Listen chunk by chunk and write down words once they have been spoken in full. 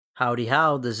Howdy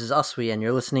how, this is Uswe, and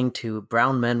you're listening to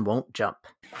Brown Men Won't Jump.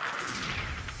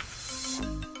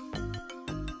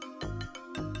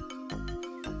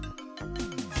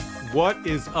 What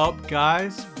is up,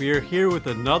 guys? We are here with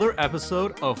another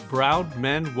episode of Brown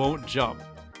Men Won't Jump.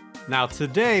 Now,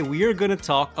 today we are going to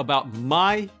talk about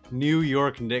my New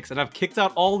York Knicks, and I've kicked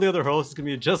out all the other hosts. It's going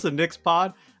to be just a Knicks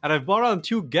pod, and I've brought on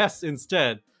two guests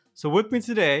instead. So with me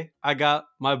today, I got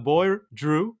my boy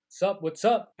Drew. What's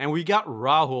up? And we got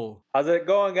Rahul. How's it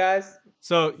going, guys?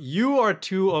 So you are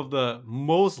two of the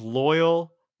most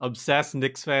loyal, obsessed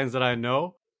Knicks fans that I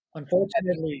know.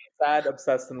 Unfortunately, sad,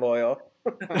 obsessed, and loyal.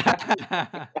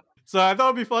 So I thought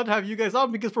it'd be fun to have you guys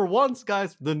on because for once,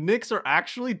 guys, the Knicks are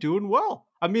actually doing well.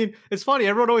 I mean, it's funny.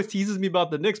 Everyone always teases me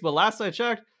about the Knicks, but last I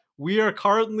checked, we are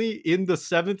currently in the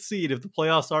 7th seed if the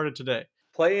playoffs started today.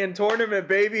 Play-in tournament,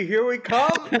 baby. Here we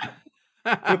come.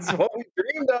 That's what we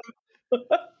dreamed of.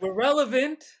 We're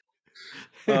relevant.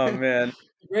 Oh, man.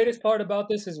 The greatest part about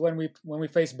this is when we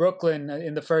face Brooklyn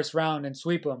in the first round and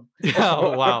sweep them.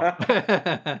 Oh, wow.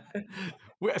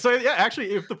 So, yeah,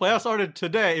 actually, if the playoffs started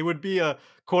today, it would be a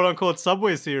quote-unquote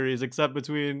Subway Series, except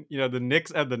between, the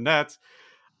Knicks and the Nets.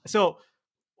 So,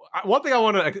 one thing I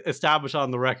want to establish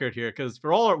on the record here, because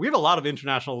we have a lot of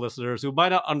international listeners who might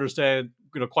not understand,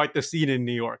 quite the scene in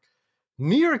New York.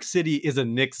 New York City is a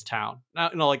Knicks town.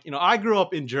 Now, I grew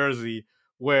up in Jersey,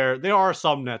 where there are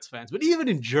some Nets fans, but even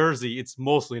in Jersey, it's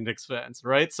mostly Knicks fans,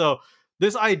 right? So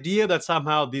this idea that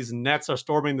somehow these Nets are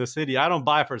storming the city, I don't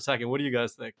buy for a second. What do you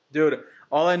guys think? Dude,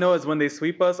 all I know is when they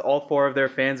sweep us, all 4 of their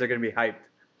fans are going to be hyped.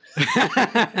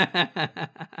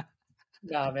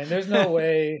 Nah, man, there's no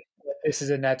way this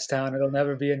is a Nets town. It'll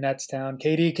never be a Nets town.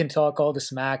 KD can talk all the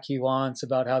smack he wants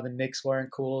about how the Knicks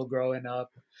weren't cool growing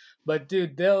up. But,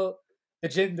 dude, the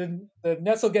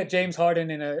Nets will get James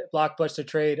Harden in a blockbuster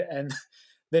trade, and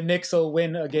the Knicks will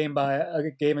win a game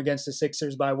against the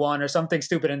Sixers by 1 or something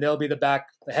stupid, and they'll be the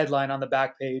headline on the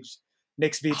back page.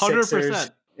 Knicks beat 100%.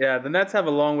 Sixers. Yeah, the Nets have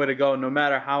a long way to go. No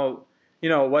matter how,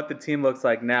 what the team looks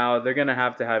like now, they're going to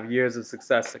have years of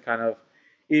success to kind of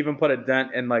even put a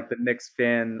dent in like the Knicks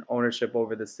fan ownership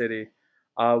over the city.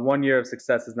 1 year of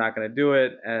success is not going to do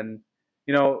it. And,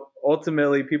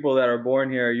 ultimately people that are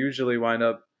born here usually wind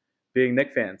up being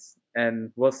Knicks fans.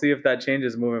 And we'll see if that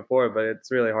changes moving forward, but it's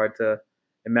really hard to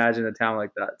imagine a town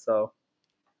like that. So,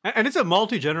 and it's a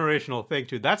multi-generational thing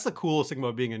too. That's the coolest thing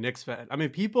about being a Knicks fan. I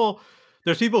mean,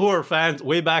 there's people who are fans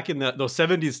way back in those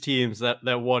 70s teams that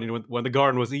won, when the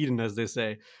Garden was Eden, as they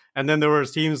say. And then there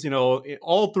was teams,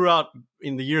 all throughout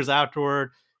in the years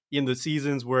afterward, in the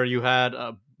seasons where you had,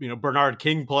 Bernard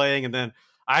King playing, and then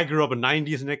I grew up a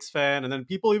 90s Knicks fan, and then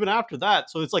people even after that.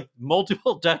 So it's like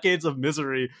multiple decades of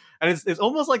misery. And it's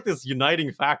almost like this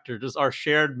uniting factor, just our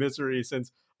shared misery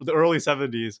since the early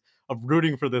 70s of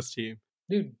rooting for this team.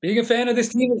 Dude, being a fan of this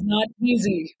team is not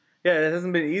easy. Yeah, it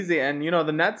hasn't been easy. And,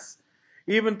 the Nets,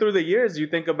 even through the years, you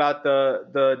think about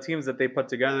the teams that they put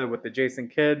together with the Jason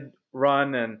Kidd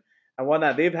run and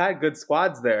whatnot. They've had good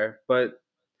squads there. But,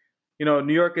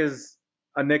 New York is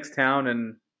a Knicks town,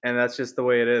 and that's just the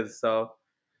way it is. So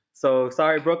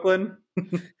sorry, Brooklyn.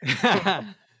 It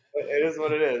is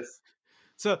what it is.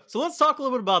 So let's talk a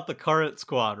little bit about the current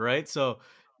squad, right? So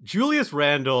Julius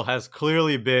Randle has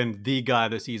clearly been the guy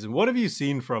this season. What have you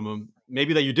seen from him?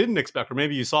 Maybe that you didn't expect, or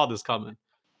maybe you saw this coming.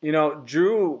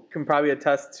 Drew can probably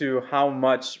attest to how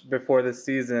much before this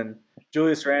season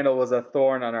Julius Randle was a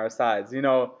thorn on our sides.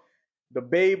 The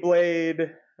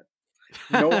Beyblade,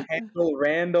 no handle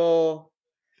Randle,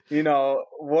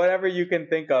 whatever you can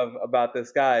think of about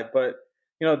this guy. But,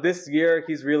 this year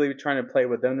he's really trying to play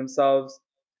within themselves.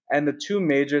 And the two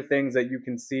major things that you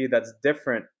can see that's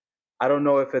different, I don't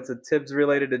know if it's a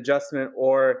Tibbs-related adjustment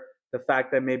or the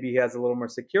fact that maybe he has a little more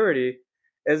security,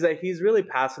 is that he's really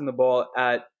passing the ball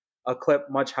at a clip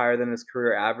much higher than his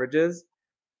career averages.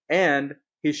 And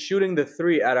he's shooting the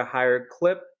 3 at a higher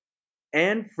clip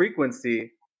and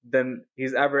frequency than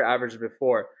he's ever averaged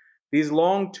before. These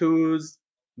long twos,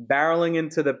 barreling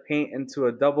into the paint into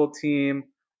a double team,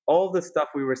 all the stuff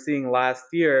we were seeing last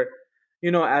year,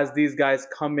 as these guys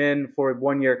come in for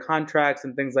 1-year contracts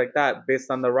and things like that based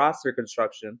on the roster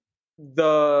construction.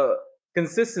 The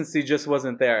consistency just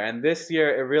wasn't there. And this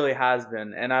year it really has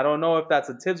been. And I don't know if that's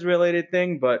a Tibbs related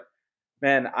thing, but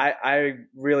man, I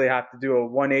really have to do a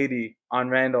 180 on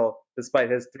Randle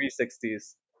despite his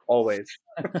 360s always.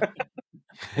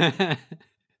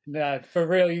 Nah, for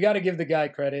real, you got to give the guy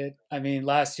credit. I mean,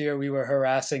 last year we were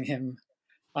harassing him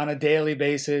on a daily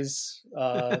basis,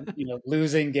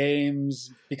 losing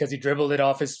games because he dribbled it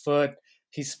off his foot.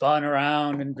 He spun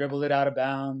around and dribbled it out of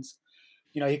bounds.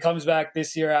 He comes back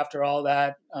this year after all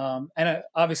that. And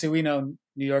obviously we know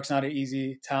New York's not an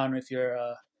easy town. If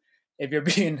you're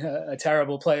being a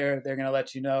terrible player, they're gonna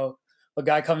let you know. A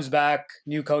guy comes back,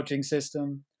 new coaching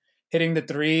system, hitting the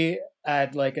three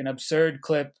at like an absurd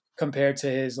clip compared to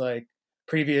his like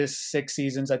previous 6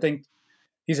 seasons. I think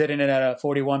he's hitting it at a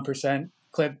 41%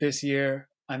 clip this year.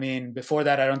 I mean, before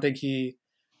that, I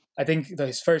think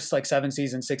his first like 7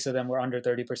 seasons, 6 of them were under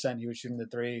 30%. He was shooting the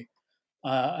three.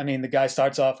 I mean, the guy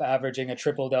starts off averaging a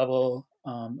triple double,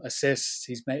 assists.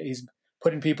 He's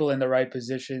putting people in the right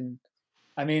position.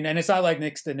 I mean, and it's not like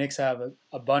the Knicks have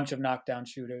a bunch of knockdown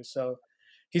shooters. So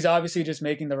he's obviously just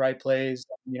making the right plays.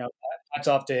 You know, hats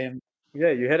off to him.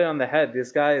 Yeah, you hit it on the head.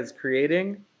 This guy is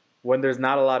creating when there's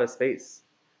not a lot of space.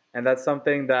 And that's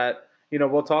something that,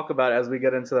 we'll talk about as we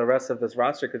get into the rest of this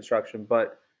roster construction.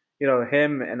 But,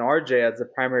 him and RJ as the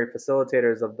primary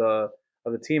facilitators of the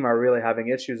team are really having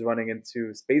issues running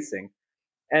into spacing.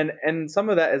 And some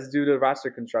of that is due to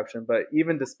roster construction. But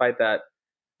even despite that,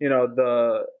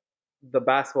 the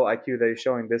basketball IQ that he's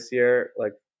showing this year,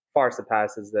 like, far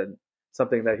surpasses than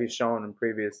something that he's shown in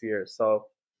previous years. So,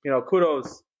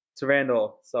 kudos to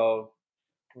Randle. So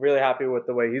really happy with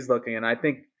the way he's looking. And I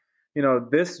think,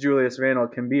 this Julius Randle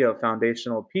can be a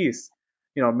foundational piece.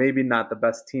 Maybe not the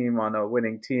best team on a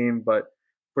winning team, but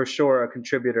for sure a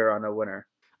contributor on a winner.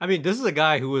 I mean, this is a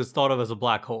guy who was thought of as a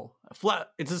black hole.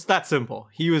 It's just that simple.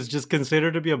 He was just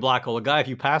considered to be a black hole. A guy, if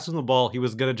you pass him the ball, he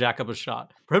was going to jack up a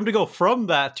shot. For him to go from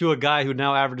that to a guy who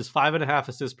now averages 5.5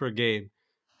 assists per game,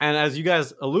 and as you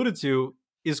guys alluded to,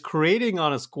 is creating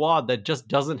on a squad that just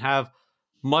doesn't have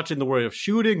much in the way of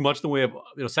shooting, much in the way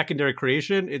of secondary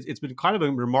creation. It's been kind of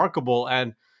remarkable.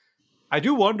 And I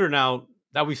do wonder now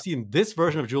that we've seen this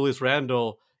version of Julius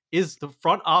Randle, is the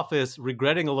front office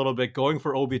regretting a little bit going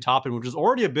for Obi Toppin, which is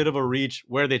already a bit of a reach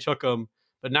where they took him.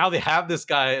 But now they have this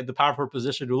guy at the power forward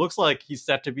position who looks like he's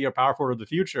set to be a power forward of the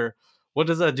future. What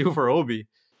does that do for Obi?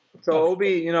 So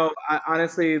Obi,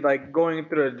 honestly, like going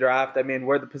through the draft, I mean,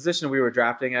 where the position we were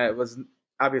drafting at was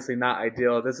obviously not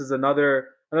ideal. This is another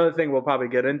thing we'll probably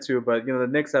get into, but the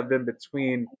Knicks have been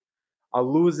between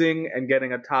losing and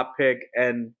getting a top pick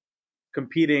and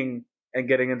competing and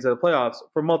getting into the playoffs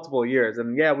for multiple years.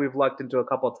 And yeah, we've lucked into a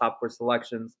couple of top 4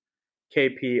 selections,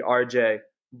 KP, RJ,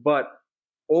 but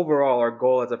overall our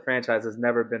goal as a franchise has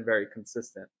never been very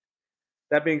consistent.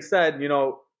 That being said,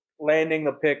 landing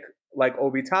the pick like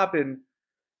Obi Toppin,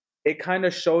 it kind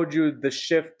of showed you the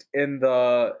shift in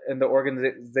the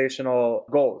organizational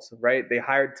goals, right? They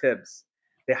hired Tibbs.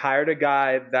 They hired a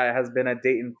guy that has been at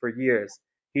Dayton for years.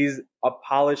 He's a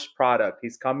polished product.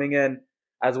 He's coming in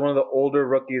as one of the older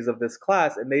rookies of this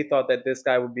class, and they thought that this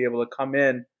guy would be able to come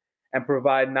in and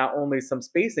provide not only some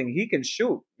spacing, he can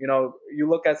shoot. You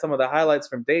look at some of the highlights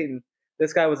from Dayton,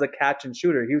 this guy was a catch and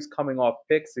shooter. He was coming off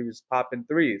picks. He was popping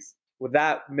threes. With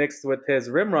that mixed with his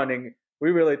rim running,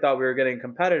 we really thought we were getting a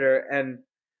competitor. And,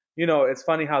 it's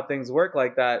funny how things work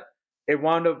like that. It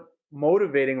wound up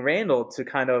motivating Randle to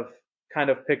kind of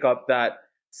pick up that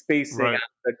spacing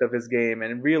aspect of his game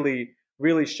and really,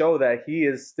 really show that he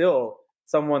is still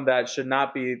someone that should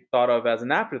not be thought of as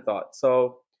an afterthought.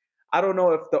 So I don't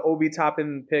know if the Obi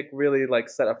Toppin pick really like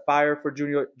set a fire for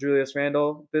Julius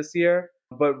Randle this year,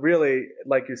 but really,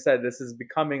 like you said, this is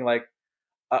becoming like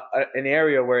an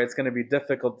area where it's going to be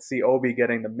difficult to see Obi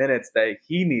getting the minutes that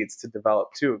he needs to develop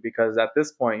too, because at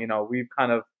this point, we've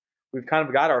kind of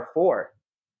got our 4,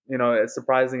 as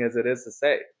surprising as it is to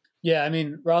say. Yeah, I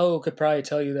mean, Rahul could probably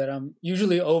tell you that I'm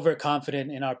usually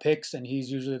overconfident in our picks, and he's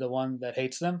usually the one that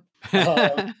hates them.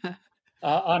 On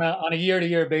a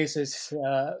year-to-year basis,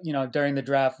 during the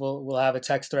draft, we'll have a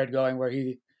text thread going where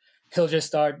he'll just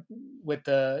start with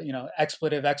the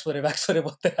expletive.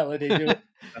 What the hell are they doing?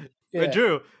 Yeah. But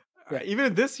Drew,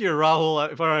 even this year,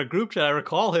 Rahul, if I'm on a group chat, I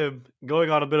recall him going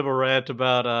on a bit of a rant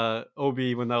about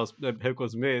Obi when that pick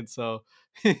was made. So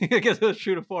I guess it's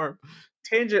true to form.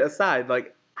 Tangent aside,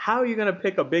 like, how are you going to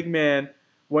pick a big man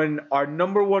when our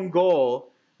number one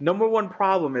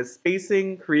problem is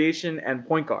spacing, creation, and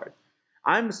point guard?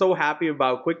 I'm so happy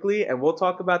about Quickly, and we'll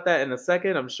talk about that in a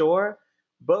second, I'm sure.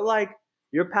 But, like,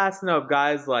 you're passing up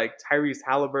guys like Tyrese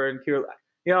Halliburton,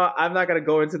 I'm not going to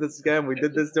go into this again. We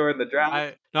did this during the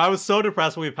draft. I was so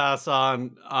depressed when we passed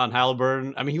on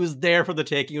Halliburton. I mean, he was there for the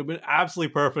taking. It would have been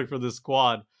absolutely perfect for this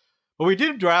squad. But we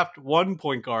did draft one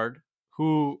point guard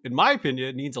who, in my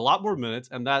opinion, needs a lot more minutes,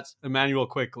 and that's Immanuel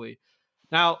Quickley.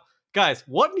 Now, guys,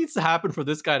 what needs to happen for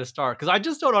this guy to start? Because I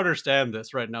just don't understand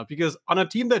this right now. Because on a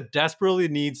team that desperately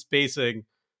needs spacing,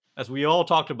 as we all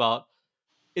talked about,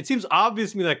 it seems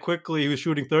obvious to me that Quickley, who's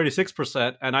shooting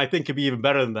 36%, and I think could be even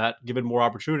better than that, given more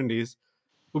opportunities,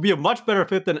 would be a much better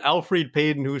fit than Elfrid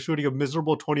Payton, who's shooting a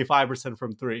miserable 25%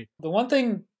 from 3. The one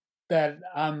thing that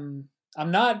I'm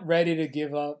not ready to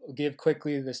give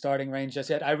quickly the starting range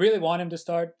just yet. I really want him to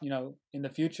start, in the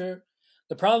future.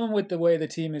 The problem with the way the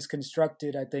team is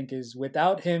constructed, I think, is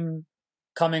without him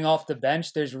coming off the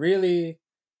bench, there's really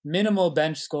minimal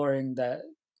bench scoring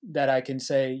that I can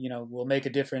say, will make a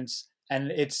difference.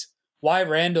 And it's why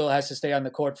Randall has to stay on the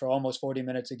court for almost 40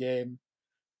 minutes a game.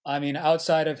 I mean,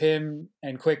 outside of him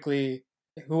and quickly,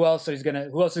 who else is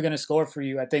gonna score for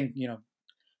you? I think,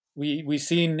 we've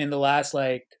seen in the last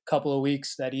couple of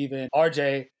weeks that even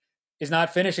RJ is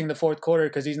not finishing the fourth quarter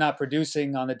because he's not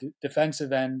producing on the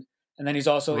defensive end, and then he's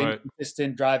also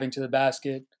inconsistent driving to the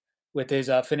basket with his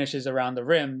finishes around the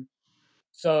rim.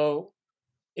 So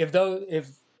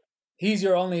if he's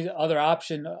your only other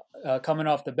option coming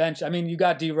off the bench, I mean, you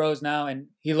got D Rose now, and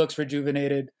he looks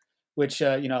rejuvenated, which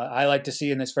I like to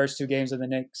see in his first two games of the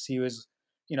Knicks. He was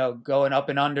going up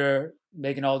and under,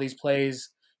 making all these plays.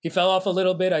 He fell off a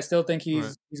little bit. I still think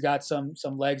he's got some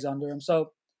legs under him.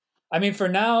 So, I mean, for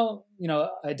now,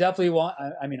 I definitely want.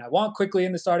 I want quickly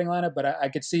in the starting lineup, but I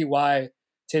could see why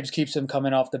Tibbs keeps him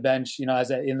coming off the bench. In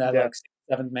that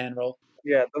seventh man role.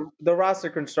 Yeah, the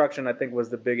roster construction I think was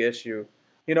the big issue.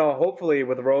 Hopefully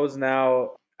with Rose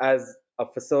now as a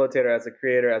facilitator, as a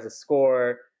creator, as a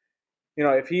scorer,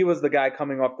 if he was the guy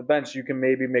coming off the bench, you can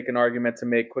maybe make an argument to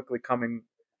make quickly coming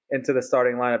into the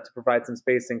starting lineup to provide some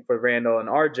spacing for Randall and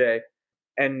RJ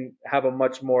and have a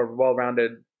much more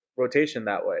well-rounded rotation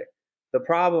that way. The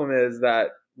problem is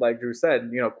that, like Drew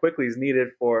said, quickly is needed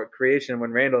for creation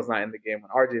when Randall's not in the game,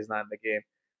 when RJ is not in the game.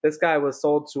 This guy was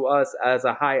sold to us as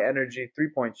a high-energy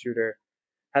three-point shooter.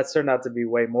 Has turned out to be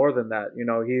way more than that.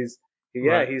 He's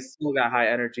still got high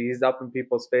energy. He's up in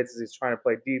people's faces. He's trying to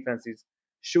play defense. He's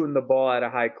shooting the ball at a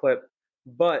high clip.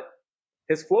 But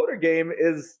his floater game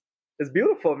is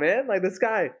beautiful, man. Like this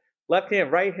guy, left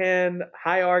hand, right hand,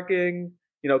 high arcing,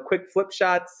 quick flip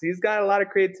shots. He's got a lot of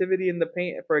creativity in the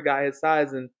paint for a guy his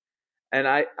size, and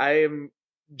I am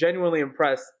genuinely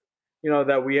impressed,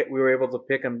 that we were able to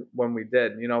pick him when we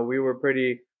did. We were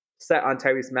pretty set on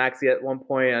Tyrese Maxey at one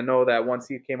point. I know that once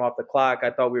he came off the clock,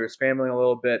 I thought we were scrambling a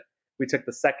little bit. We took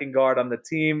the second guard on the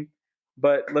team.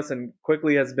 But listen,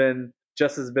 quickly has been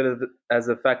just as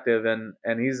effective,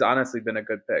 and he's honestly been a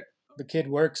good pick. The kid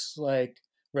works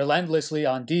relentlessly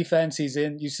on defense. He's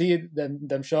in. You see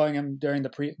them showing him during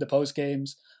the post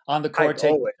games on the court,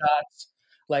 taking shots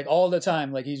all the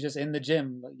time. He's just in the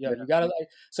gym. You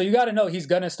gotta know he's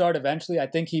gonna start eventually. I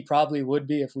think he probably would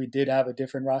be if we did have a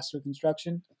different roster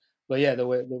construction. But yeah, the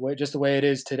way it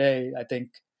is today, I think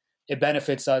it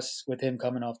benefits us with him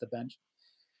coming off the bench.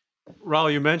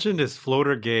 Raul, you mentioned his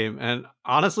floater game, and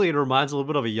honestly, it reminds a little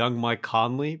bit of a young Mike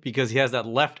Conley because he has that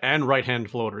left and right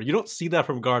hand floater. You don't see that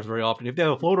from guards very often. If they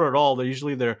have a floater at all, it's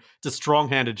a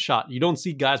strong-handed shot. You don't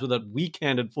see guys with a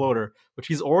weak-handed floater, which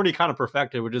he's already kind of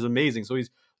perfected, which is amazing. So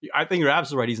I think you're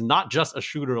absolutely right. He's not just a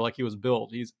shooter like he was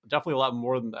built. He's definitely a lot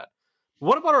more than that.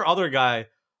 What about our other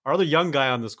young guy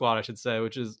on the squad, I should say,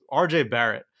 which is RJ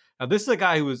Barrett. Now, this is a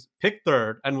guy who was picked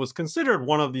third and was considered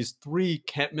one of these three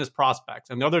can't-miss prospects.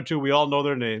 And the other two, we all know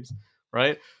their names,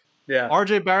 right? Yeah.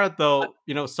 RJ Barrett, though,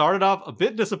 started off a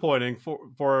bit disappointing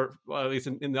for at least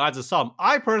in the eyes of some.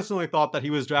 I personally thought that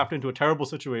he was drafted into a terrible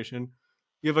situation.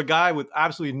 You have a guy with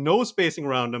absolutely no spacing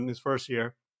around him his first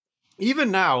year.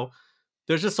 Even now,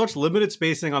 there's just such limited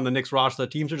spacing on the Knicks roster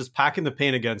that teams are just packing the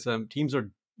paint against him. Teams are,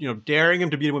 daring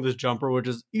him to beat him with his jumper, which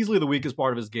is easily the weakest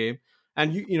part of his game.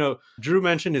 And, Drew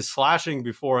mentioned his slashing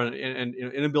before and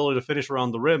inability to finish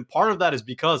around the rim. Part of that is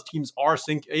because teams are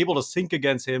able to sink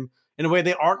against him in a way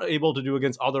they aren't able to do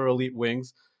against other elite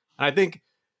wings. And I think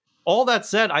all that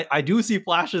said, I do see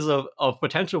flashes of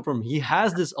potential from him. He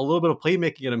has a little bit of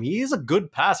playmaking in him. He is a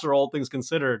good passer, all things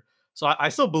considered. So I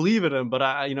still believe in him, but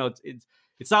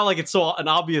it's not like it's an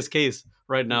obvious case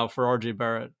right now for RJ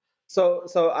Barrett. So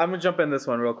I'm gonna jump in this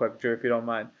one real quick, Drew, if you don't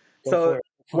mind. So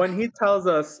when he tells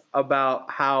us about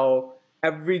how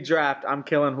every draft I'm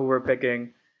killing who we're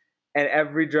picking, and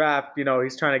every draft,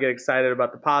 he's trying to get excited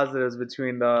about the positives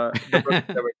between the rookies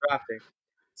that we're drafting.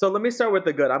 So let me start with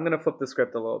the good. I'm going to flip the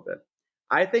script a little bit.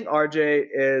 I think RJ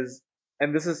is,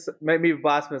 and this is maybe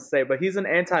blasphemous to say, but he's an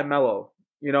anti-Melo.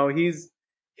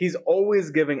 He's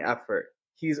always giving effort.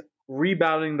 He's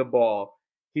rebounding the ball.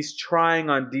 He's trying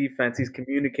on defense. He's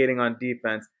communicating on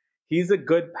defense. He's a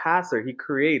good passer. He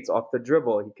creates off the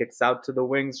dribble. He kicks out to the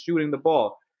wings, shooting the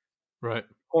ball. Right.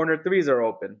 Corner threes are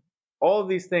open. All of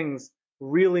these things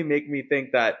really make me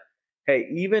think that, hey,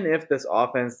 even if this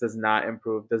offense does not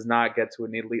improve, does not get to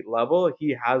an elite level,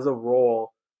 he has a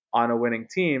role on a winning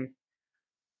team.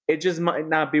 It just might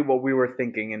not be what we were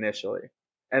thinking initially.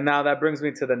 And now that brings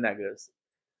me to the negatives.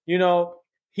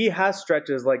 he has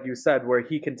stretches, like you said, where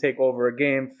he can take over a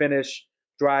game, finish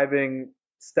driving,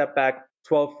 step back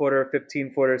 12-footer,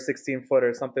 15-footer,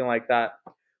 16-footer, something like that.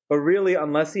 But really,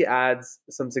 unless he adds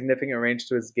some significant range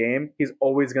to his game, he's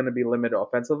always going to be limited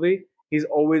offensively. He's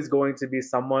always going to be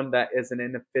someone that is an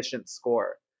inefficient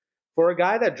scorer. For a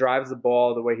guy that drives the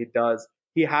ball the way he does,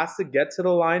 he has to get to the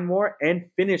line more and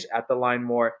finish at the line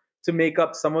more to make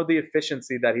up some of the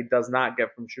efficiency that he does not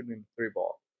get from shooting the three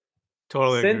ball.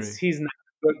 Totally Since agree. he's not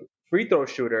a good free throw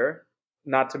shooter,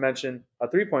 not to mention a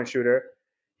 3-point shooter,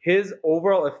 his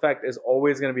overall effect is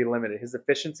always going to be limited. His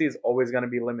efficiency is always going to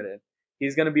be limited.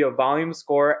 He's going to be a volume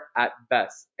scorer at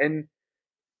best. And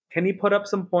can he put up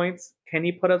some points? Can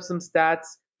he put up some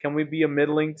stats? Can we be a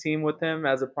middling team with him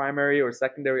as a primary or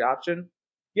secondary option?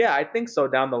 Yeah, I think so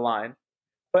down the line.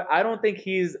 But I don't think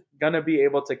he's going to be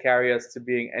able to carry us to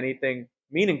being anything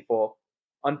meaningful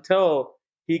until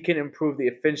he can improve the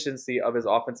efficiency of his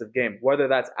offensive game, whether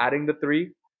that's adding the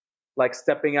three, like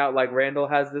stepping out like Randall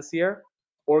has this year,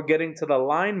 or getting to the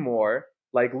line more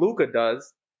like Luka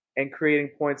does and creating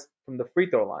points from the free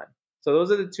throw line. So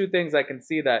those are the two things I can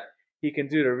see that he can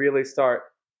do to really start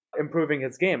improving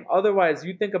his game. Otherwise,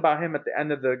 you think about him at the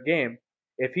end of the game,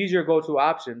 if he's your go-to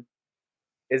option,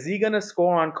 is he going to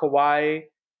score on Kawhi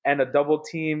and a double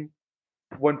team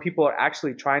when people are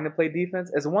actually trying to play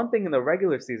defense? Is one thing in the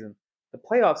regular season. The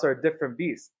playoffs are a different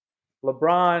beast.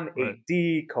 LeBron, Right.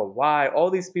 AD, Kawhi, all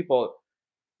these people,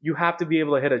 you have to be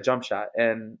able to hit a jump shot,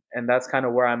 and that's kind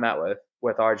of where I'm at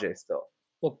with RJ still.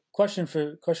 Well, question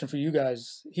for you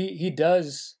guys. He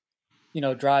does,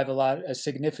 drive a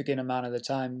significant amount of the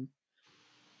time,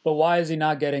 but why is he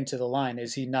not getting to the line?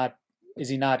 Is he not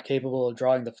capable of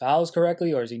drawing the fouls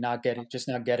correctly, or is he not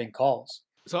getting calls?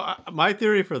 So my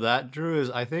theory for that, Drew,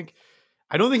 is I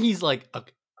don't think he's like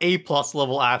a plus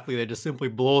level athlete that just simply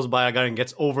blows by a guy and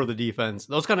gets over the defense.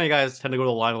 Those kind of guys tend to go to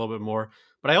the line a little bit more.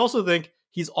 But I also think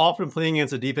he's often playing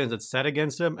against a defense that's set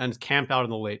against him and is camped out in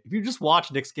the late. If you just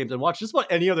watch Knicks games and watch just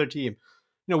about any other team,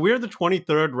 we're the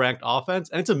 23rd ranked offense,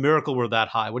 and it's a miracle we're that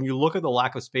high. When you look at the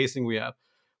lack of spacing we have,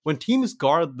 when teams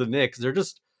guard the Knicks, they're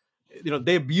just,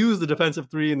 they abuse the defensive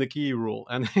three in the key rule,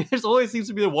 and there's always seems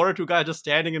to be the one or two guys just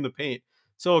standing in the paint.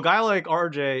 So a guy like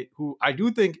RJ, who I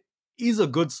do think is a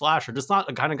good slasher, just not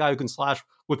a kind of guy who can slash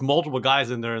with multiple guys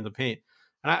in there in the paint.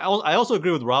 And I also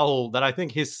agree with Rahul that I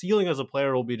think his ceiling as a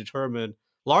player will be determined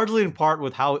largely in part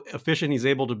with how efficient he's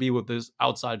able to be with his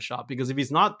outside shot. Because if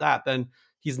he's not that, then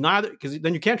he's neither, because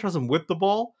then you can't trust him with the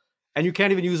ball and you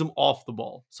can't even use him off the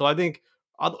ball. So I think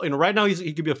right now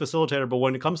he could be a facilitator, but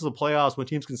when it comes to the playoffs, when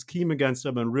teams can scheme against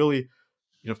him and really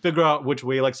figure out which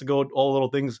way he likes to go, all the little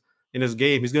things in his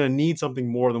game, he's going to need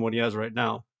something more than what he has right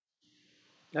now.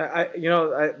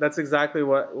 That's exactly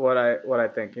what I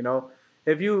think.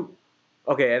 If you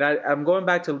and I'm going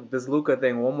back to this Luka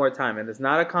thing one more time, and it's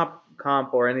not a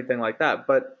comp or anything like that,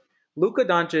 but Luka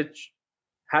Doncic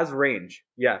has range.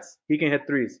 Yes, he can hit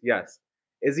threes. Yes,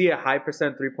 is he a high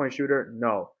percent 3-point shooter?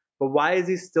 No, but why is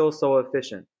he still so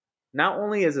efficient? Not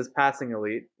only is his passing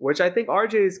elite, which I think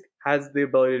RJ has the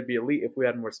ability to be elite if we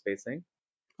had more spacing.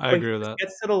 I agree with that.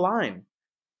 Gets to the line.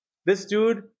 This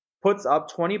dude puts up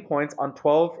 20 points on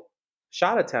 12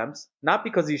 shot attempts, not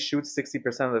because he shoots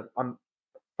 60%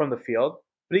 from the field,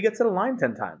 but he gets to the line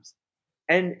 10 times.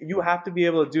 And you have to be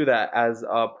able to do that as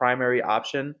a primary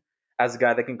option, as a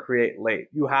guy that can create late.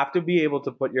 You have to be able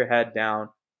to put your head down,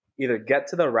 either get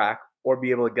to the rack or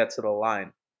be able to get to the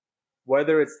line.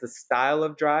 Whether it's the style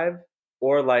of drive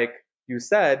or, like you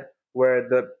said, where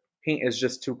the paint is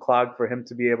just too clogged for him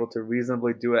to be able to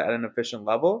reasonably do it at an efficient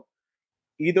level.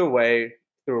 Either way,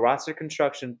 through roster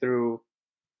construction, through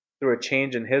a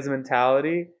change in his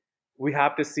mentality, we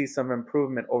have to see some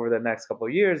improvement over the next couple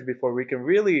of years before we can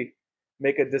really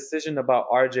make a decision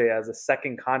about RJ as a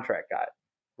second contract guy.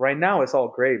 Right now, it's all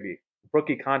gravy.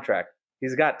 Rookie contract.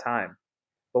 He's got time.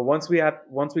 But once we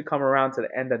come around to the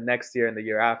end of next year and the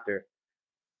year after,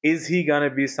 is he going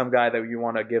to be some guy that you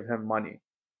want to give him money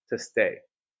to stay?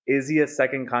 Is he a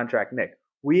second contract Knick?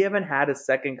 We haven't had a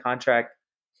second contract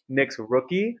Knicks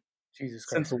rookie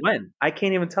since when? I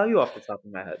can't even tell you off the top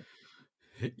of my head.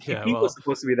 Yeah, he was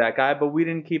supposed to be that guy, but we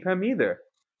didn't keep him either.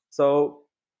 So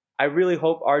I really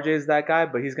hope RJ is that guy,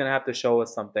 but he's going to have to show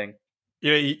us something.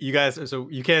 You guys, so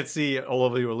you can't see, all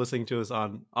of you are listening to us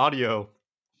on audio,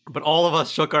 but all of us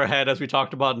shook our head as we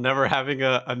talked about never having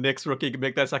a Knicks rookie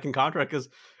make that second contract, because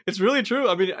it's really true.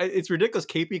 I mean, it's ridiculous.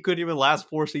 KP couldn't even last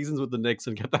 4 seasons with the Knicks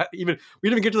and get that. We didn't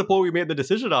even get to the point we made the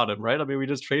decision on him, right? I mean, we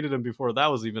just traded him before that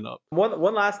was even up.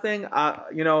 One last thing, I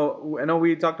know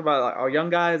we talked about our young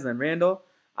guys and Randall.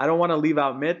 I don't want to leave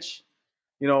out Mitch.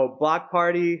 Block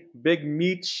Party, Big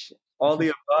Meech, all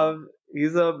the above.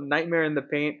 He's a nightmare in the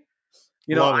paint.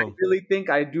 Love I him. really think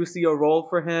I do see a role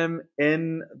for him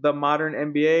in the modern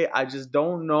NBA. I just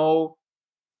don't know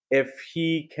if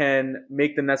he can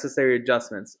make the necessary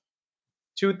adjustments.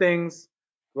 Two things,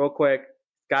 real quick.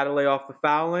 Got to lay off the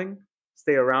fouling,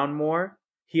 stay around more.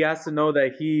 He has to know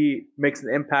that he makes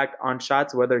an impact on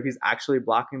shots, whether he's actually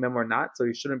blocking them or not. So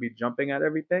he shouldn't be jumping at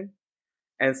everything.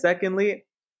 And secondly,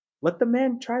 let the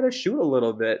man try to shoot a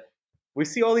little bit. We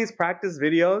see all these practice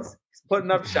videos. He's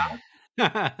putting up shots.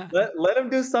 Let him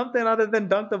do something other than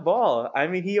dunk the ball. I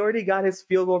mean, he already got his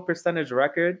field goal percentage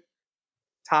record,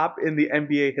 top in the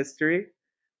NBA history.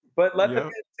 But let the Yep.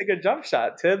 man take a jump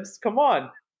shot. Tibbs, come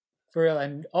on. For real.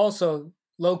 And also,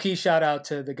 low key shout out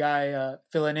to the guy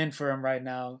filling in for him right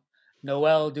now,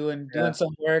 Noel, doing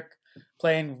some work,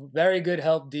 playing very good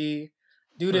help D.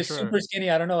 Dude For is sure. super skinny.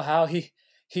 I don't know how he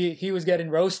was getting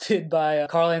roasted by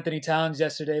Carl Anthony Towns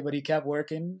yesterday, but he kept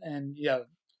working and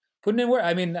putting in work.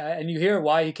 I mean, and you hear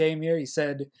why he came here. He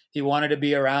said he wanted to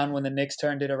be around when the Knicks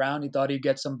turned it around. He thought he'd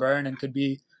get some burn and could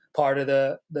be part of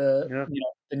the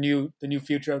new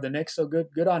future of the Knicks. So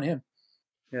good on him.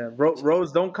 Yeah,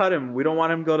 Rose, don't cut him. We don't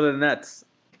want him to go to the Nets.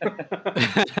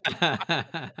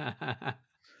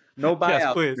 No buyouts,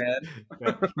 Yes, please. man.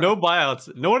 Yeah. No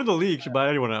buyouts. No one in the league should buy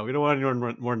anyone out. We don't want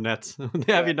anyone more Nets.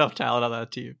 They have enough talent on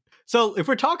that team. So if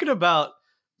we're talking about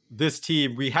this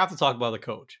team, we have to talk about the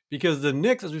coach, because the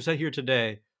Knicks, as we said here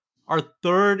today, are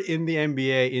third in the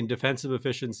NBA in defensive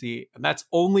efficiency, and that's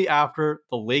only after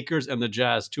the Lakers and the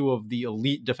Jazz, two of the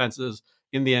elite defenses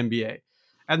in the NBA.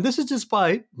 And this is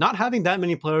despite not having that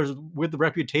many players with the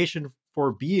reputation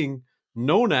for being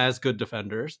known as good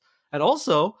defenders, and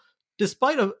also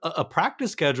despite a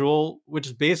practice schedule,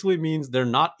 which basically means they're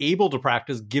not able to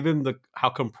practice given how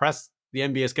compressed the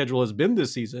NBA schedule has been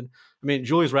this season. I mean,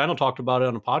 Julius Randle talked about it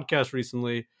on a podcast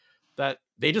recently that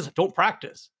they just don't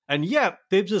practice. And yet,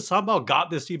 they've just somehow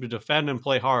got this team to defend and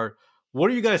play hard.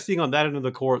 What are you guys seeing on that end of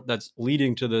the court that's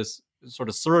leading to this sort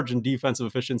of surge in defensive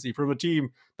efficiency from a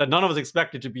team that none of us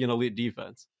expected to be an elite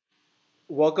defense?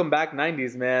 Welcome back,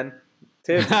 90s, man.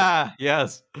 Tibbs,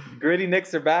 yes. gritty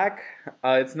Knicks are back.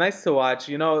 It's nice to watch.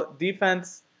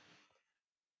 Defense,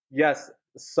 yes,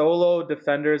 solo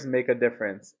defenders make a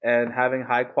difference. And having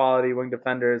high quality wing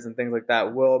defenders and things like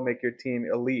that will make your team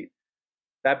elite.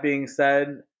 That being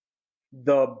said,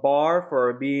 the bar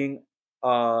for being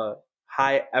a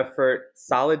high effort,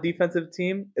 solid defensive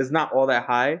team is not all that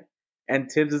high. And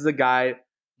Tibbs is a guy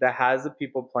that has the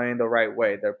people playing the right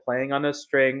way. They're playing on a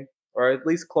string, or at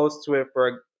least close to it,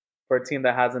 for a team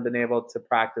that hasn't been able to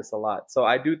practice a lot. So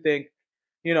I do think,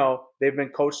 they've been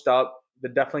coached up.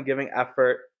 They're definitely giving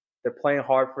effort. They're playing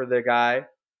hard for their guy.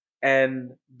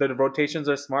 And the rotations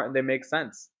are smart and they make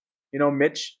sense.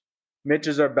 Mitch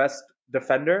is our best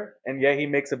defender, and he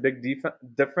makes a big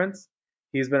difference.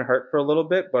 He's been hurt for a little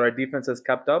bit, but our defense has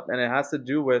kept up, and it has to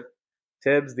do with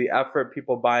Tibbs, the effort,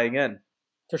 people buying in.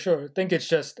 For sure. I think it's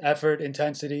just effort,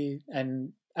 intensity,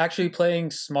 and actually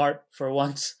playing smart for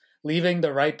once, leaving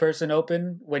the right person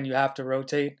open when you have to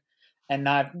rotate, and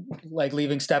not like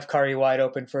leaving Steph Curry wide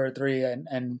open for a three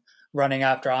and running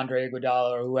after Andre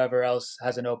Iguodala or whoever else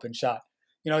has an open shot.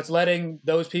 It's letting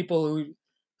those people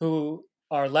who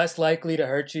are less likely to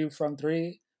hurt you from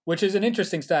three, which is an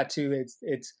interesting stat too.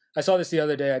 It's I saw this the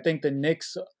other day. I think the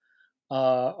Knicks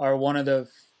are one of the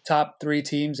top three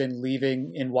teams in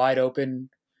leaving in wide open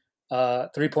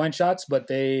 3-point shots, but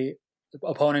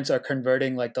opponents are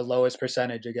converting like the lowest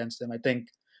percentage against them. I think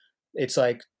it's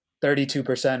like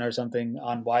 32% or something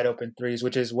on wide open threes,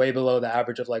 which is way below the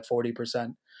average of like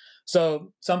 40%.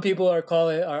 So some people are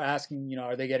asking,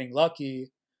 are they getting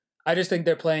lucky? I just think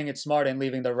they're playing it smart and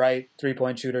leaving the right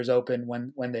 3-point shooters open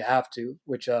when they have to,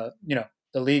 which,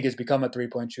 the league has become a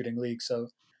 3-point shooting league. So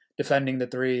defending the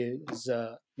three is,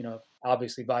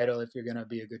 obviously vital if you're going to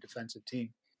be a good defensive team.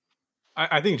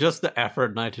 I think just the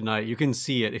effort night to night, you can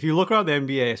see it. If you look around the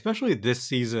NBA, especially this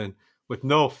season with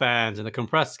no fans and a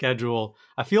compressed schedule,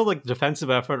 I feel like the defensive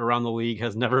effort around the league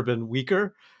has never been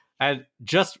weaker. And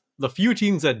just the few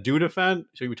teams that do defend,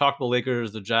 so we talked about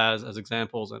Lakers, the Jazz as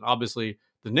examples, and obviously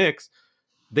the Knicks,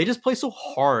 they just play so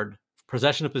hard,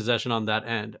 possession to possession on that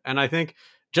end. And I think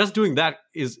just doing that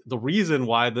is the reason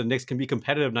why the Knicks can be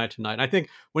competitive night to night. And I think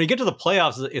when you get to the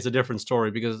playoffs, it's a different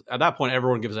story, because at that point,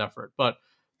 everyone gives effort. But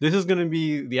this is going to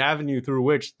be the avenue through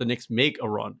which the Knicks make a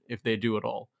run, if they do it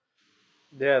all.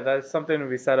 Yeah, that's something to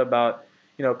be said about,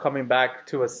 coming back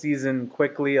to a season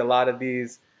quickly. A lot of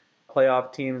these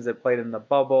playoff teams that played in the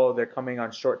bubble, they're coming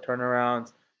on short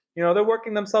turnarounds. They're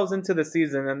working themselves into the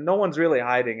season, and no one's really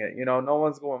hiding it. No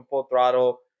one's going full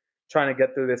throttle, trying to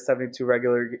get through this 72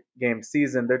 regular game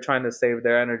season. They're trying to save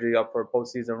their energy up for a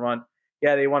postseason run.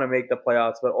 Yeah, they want to make the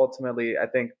playoffs, but ultimately, I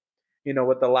think,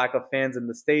 with the lack of fans in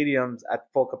the stadiums at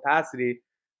full capacity,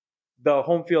 the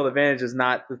home field advantage is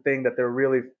not the thing that they're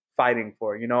really fighting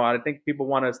for. I think people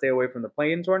want to stay away from the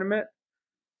play-in tournament,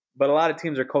 but a lot of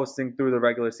teams are coasting through the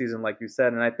regular season, like you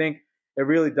said, and I think it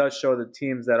really does show the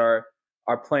teams that are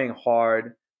playing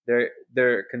hard.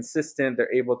 They're consistent.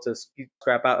 They're able to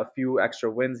scrap out a few extra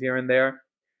wins here and there,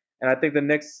 and I think the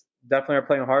Knicks definitely are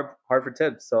playing hard for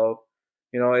Tibbs. So,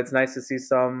 it's nice to see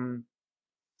some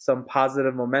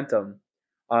positive momentum,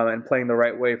 and playing the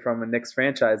right way from a Knicks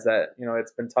franchise that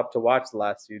it's been tough to watch the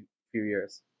last few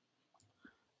years.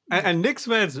 And Knicks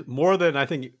fans, more than I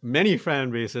think many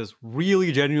fan bases,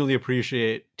 really genuinely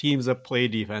appreciate teams that play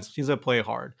defense, teams that play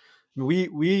hard.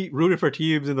 We rooted for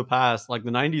teams in the past, like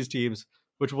the 90s teams,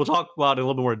 which we'll talk about in a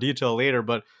little bit more detail later.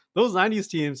 But those 90s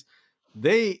teams,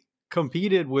 they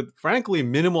competed with, frankly,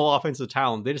 minimal offensive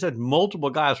talent. They just had multiple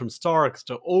guys from Starks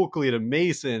to Oakley to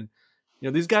Mason.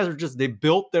 These guys they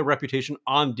built their reputation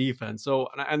on defense. So,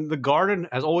 and the Garden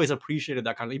has always appreciated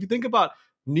that kind of. If you think about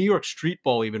New York street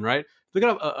ball, even, right? Look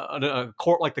at a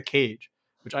court like the Cage,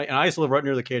 which I used to live right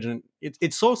near the Cage, and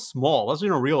it's so small. That's what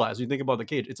you don't realize when you think about the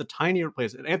Cage. It's a tinier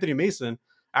place. And Anthony Mason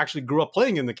actually grew up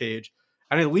playing in the Cage,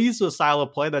 and it leads to a style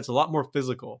of play that's a lot more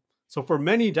physical. So for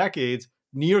many decades,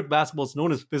 New York basketball is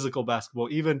known as physical basketball,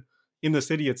 even in the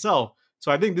city itself.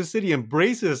 So I think this city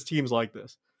embraces teams like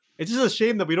this. It's just a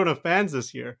shame that we don't have fans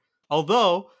this year.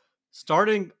 Although,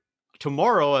 starting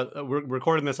tomorrow, we're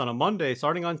recording this on a Monday,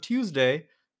 starting on Tuesday,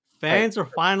 fans are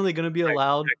finally going to be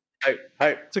allowed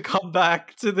to come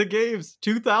back to the games.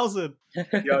 2,000.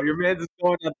 Yo, your man's is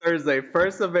going on Thursday.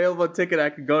 First available ticket I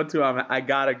can go to. I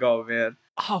gotta go, man.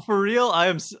 Oh, for real?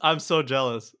 I'm so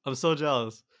jealous. I'm so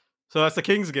jealous. So that's the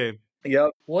Kings game.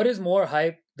 Yep. What is more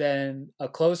hype than a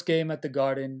close game at the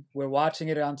Garden? We're watching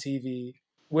it on TV.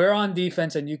 We're on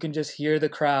defense, and you can just hear the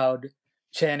crowd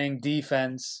chanting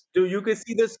defense. Dude, you can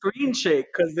see the screen shake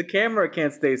because the camera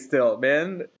can't stay still,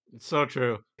 man. It's so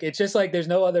true. It's just like there's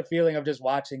no other feeling of just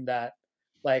watching that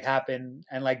happen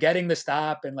and getting the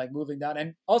stop and moving down.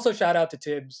 And also shout out to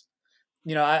Tibbs.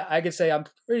 I could say I'm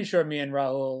pretty sure me and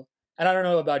Rahul, and I don't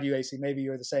know about you, AC, maybe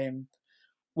you're the same.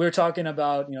 We were talking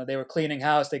about, they were cleaning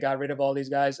house, they got rid of all these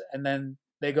guys, and then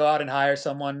they go out and hire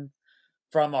someone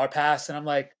from our past, and I'm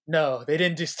like, no, they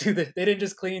didn't just do this. They didn't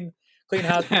just clean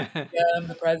house,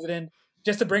 the president,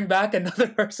 just to bring back another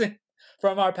person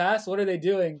from our past. What are they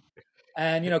doing?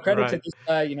 And credit to this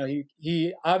guy.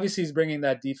 He obviously is bringing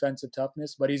that defensive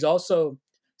toughness, but he's also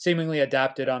seemingly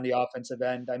adapted on the offensive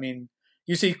end. I mean,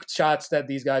 you see shots that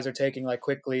these guys are taking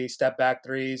quickly, step back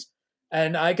threes,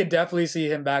 and I could definitely see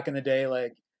him back in the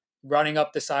day running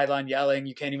up the sideline yelling.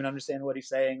 You can't even understand what he's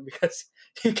saying because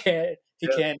he can't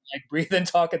breathe and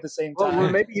talk at the same time. Well,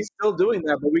 maybe he's still doing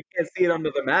that, but we can't see it under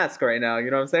the mask right now.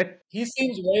 You know what I'm saying? He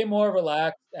seems way more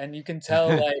relaxed, and you can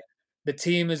tell the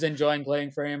team is enjoying playing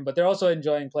for him, but they're also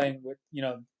enjoying playing with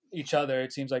each other.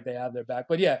 It seems like they have their back.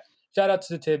 But yeah, shout out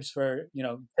to Tibbs for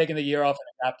taking the year off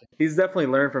and adapting. He's definitely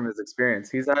learned from his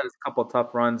experience. He's had his couple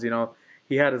tough runs.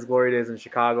 He had his glory days in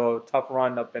Chicago, tough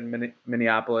run up in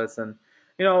Minneapolis, and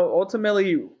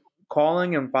ultimately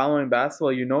calling and following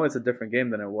basketball, it's a different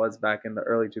game than it was back in the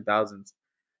early 2000s.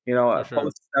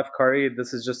 Post Steph Curry,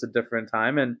 this is just a different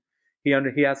time, and he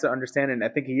has to understand, and I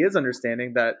think he is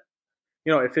understanding that,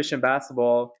 efficient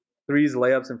basketball, threes,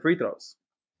 layups, and free throws,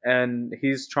 and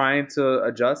he's trying to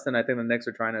adjust, and I think the Knicks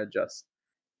are trying to adjust.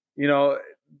 The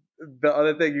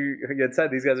other thing you had said,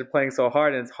 these guys are playing so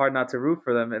hard, and it's hard not to root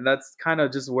for them, and that's kind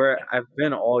of just where I've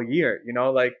been all year.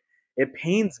 It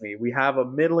pains me. We have a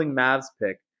middling Mavs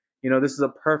pick. This is a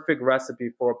perfect recipe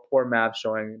for a poor Mavs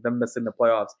showing, them missing the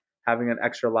playoffs, having an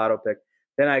extra lotto pick.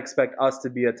 Then I expect us to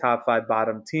be a top 5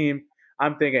 bottom team.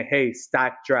 I'm thinking, hey,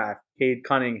 stacked draft, Cade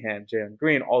Cunningham, Jalen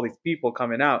Green, all these people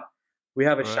coming out. We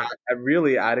have a shot at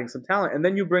really adding some talent. And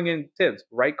then you bring in Tibbs,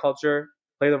 right culture,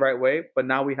 play the right way, but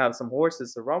now we have some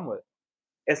horses to run with.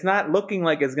 It's not looking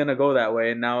like it's going to go that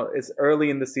way. And now it's early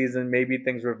in the season. Maybe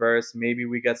things reverse. Maybe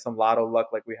we get some lotto luck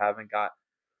like we haven't got.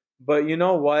 But you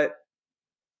know what?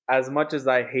 As much as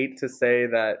I hate to say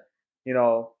that,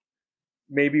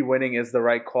 maybe winning is the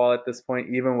right call at this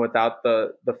point, even without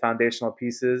the foundational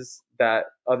pieces that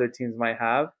other teams might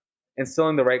have,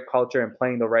 instilling the right culture and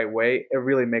playing the right way, it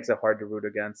really makes it hard to root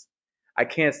against. I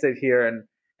can't sit here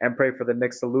and pray for the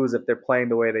Knicks to lose if they're playing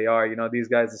the way they are. These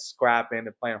guys are scrapping,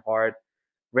 they're playing hard.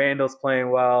 Randall's playing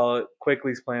well,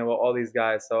 Quickly's playing well, all these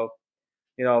guys. So,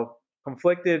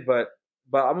 conflicted, but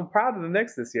I'm proud of the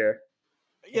Knicks this year.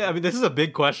 Yeah, I mean, this is a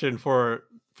big question for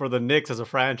the Knicks as a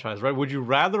franchise, right? Would you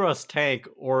rather us tank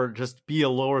or just be a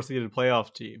lower seeded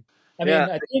playoff team? I Yeah, mean,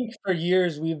 I think for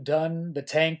years we've done the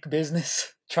tank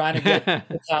business, trying to get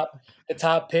the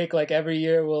top pick. Like every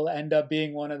year, we'll end up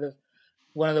being one of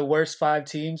the worst 5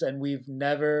 teams, and we've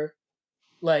never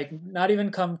like not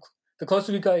even come. The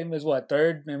closest we came is what,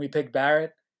 third, and we picked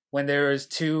Barrett when there was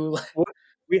two.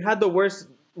 we had the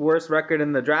worst record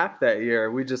in the draft that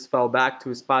year. We just fell back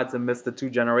 2 spots and missed the 2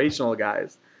 generational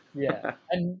guys. Yeah,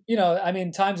 and I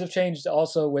mean, times have changed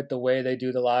also with the way they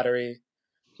do the lottery.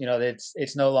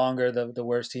 It's no longer the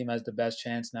worst team has the best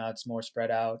chance now. It's more spread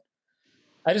out.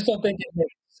 I just don't think it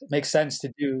makes sense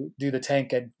to do the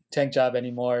tank job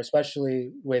anymore,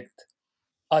 especially with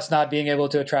us not being able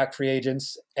to attract free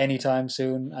agents anytime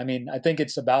soon. I mean, I think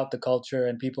it's about the culture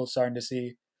and people starting to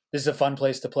see this is a fun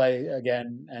place to play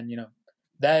again, and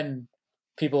then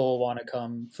people will want to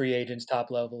come, free agents,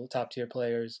 top level, top tier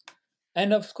players,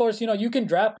 and of course, you can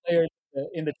draft players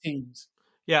in the teams.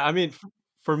 Yeah, I mean,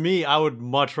 for me, I would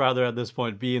much rather at this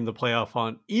point be in the playoff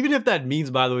hunt, even if that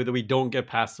means, by the way, that we don't get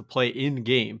past the play in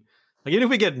game. Like, even if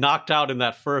we get knocked out in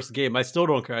that first game, I still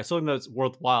don't care. I still think that's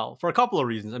worthwhile for a couple of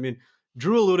reasons. I mean,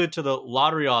 Drew alluded to the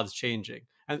lottery odds changing,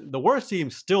 and the worst team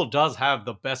still does have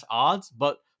the best odds,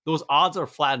 but those odds are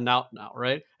flattened out now,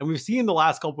 right? And we've seen the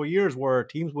last couple of years where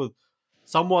teams with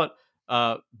somewhat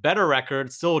better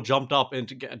records still jumped up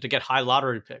to get high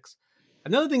lottery picks.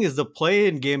 Another thing is the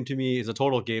play-in game to me is a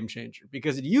total game changer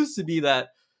because it used to be that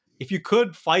if you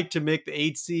could fight to make the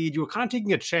 8 seed, you were kind of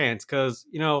taking a chance because,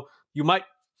 you might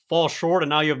fall short and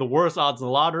now you have the worst odds in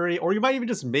the lottery, or you might even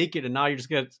just make it and now you just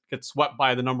get swept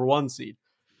by the number 1 seed.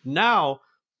 Now,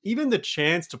 even the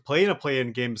chance to play in a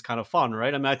play-in game is kind of fun,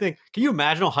 right? I mean, can you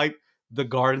imagine how hype the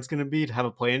Garden's going to be to have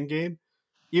a play-in game?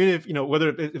 Even if, whether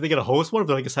if they get a host one, if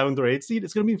they're like a 7th or 8th seed,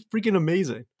 it's going to be freaking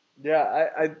amazing. Yeah,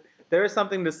 I there is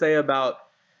something to say about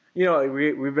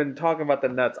we've been talking about the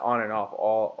Nets on and off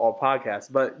all podcasts,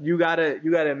 but you gotta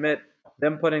admit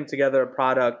them putting together a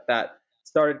product that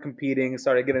started competing,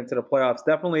 started getting to the playoffs,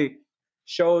 definitely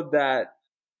showed that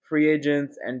free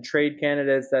agents and trade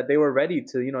candidates that they were ready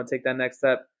to take that next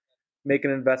step, make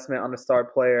an investment on a star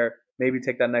player, maybe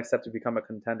take that next step to become a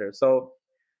contender. So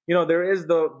there is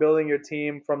the building your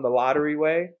team from the lottery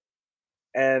way,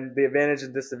 and the advantages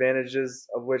and disadvantages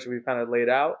of which we've kind of laid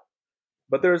out.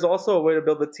 But there's also a way to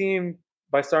build a team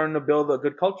by starting to build a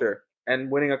good culture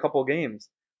and winning a couple games,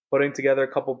 putting together a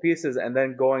couple pieces, and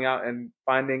then going out and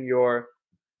finding your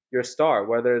star,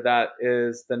 whether that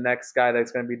is the next guy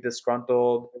that's going to be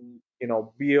disgruntled,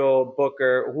 Beal,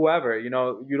 Booker, whoever. You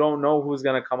don't know who's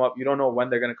going to come up. You don't know when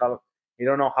they're going to come up. You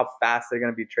don't know how fast they're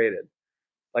going to be traded.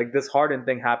 Like this Harden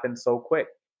thing happened so quick.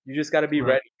 You just got to be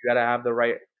Right. ready. You got to have the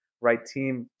right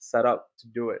team set up to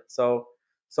do it. So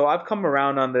I've come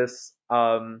around on this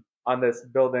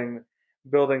building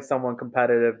someone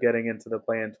competitive getting into the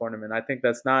play-in tournament. I think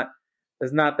that's not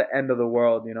the end of the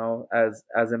world,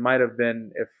 as it might have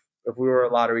been if we were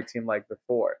a lottery team like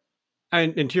before.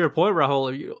 And to your point,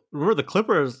 Rahul, you remember the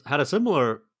Clippers had a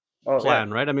similar Oh yeah, plan,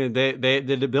 right? I mean, they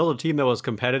did build a team that was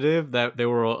competitive, that they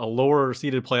were a lower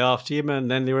seeded playoff team,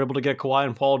 and then they were able to get Kawhi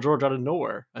and Paul George out of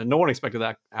nowhere, and no one expected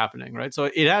that happening, right? So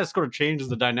it has sort of changes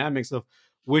the dynamics of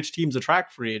which teams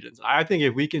attract free agents. I think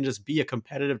if we can just be a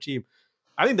competitive team,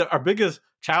 I think that our biggest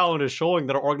challenge is showing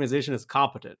that our organization is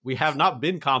competent. We have not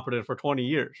been competent for 20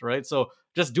 years, right? So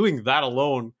just doing that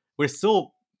alone, we're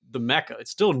still the Mecca. It's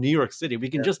still New York City. We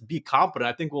can just be competent.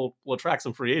 I think we'll attract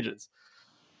some free agents.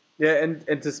 yeah,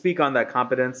 and to speak on that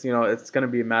competence, it's going to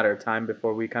be a matter of time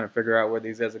before we kind of figure out where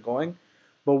these guys are going.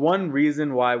 But one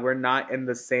reason why we're not in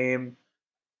the same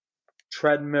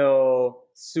treadmill,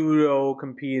 pseudo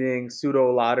competing,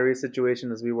 pseudo lottery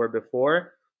situation as we were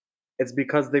before, it's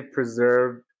because they've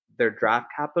preserved their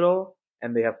draft capital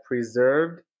and they have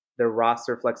preserved their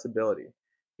roster flexibility.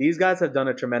 These guys have done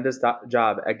a tremendous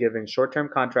job at giving short term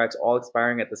contracts all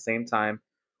expiring at the same time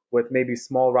with maybe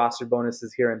small roster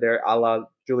bonuses here and there, a la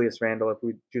Julius Randle. If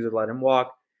we choose to let him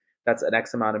walk, that's an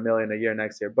X amount of million a year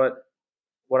next year. But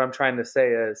what I'm trying to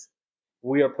say is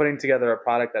we are putting together a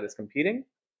product that is competing,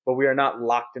 but we are not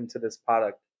locked into this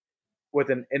product with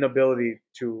an inability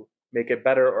to make it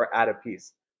better or add a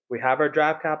piece. We have our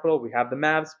draft capital, we have the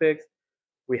Mavs picks,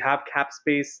 we have cap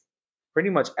space pretty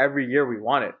much every year we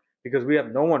want it because we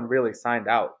have no one really signed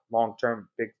out long term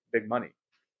big money.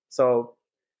 So,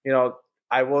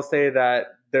 I will say that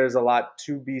there's a lot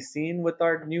to be seen with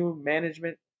our new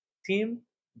management team,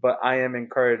 but I am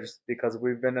encouraged because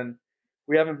we haven't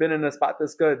been in a spot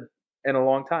this good in a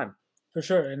long time. For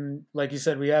sure, and like you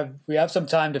said, we have some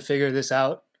time to figure this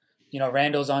out.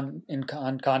 Randall's on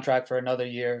contract for another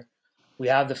year. We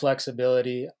have the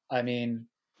flexibility. I mean,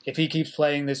 if he keeps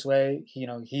playing this way,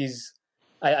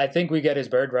 I think we get his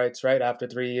bird rights right after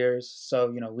 3 years.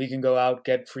 So, we can go out,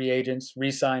 get free agents,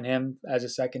 re-sign him as a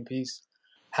second piece,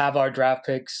 have our draft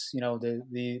picks.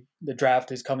 The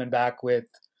draft is coming back with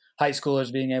high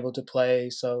schoolers being able to play,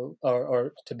 so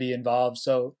or to be involved.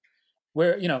 So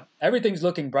everything's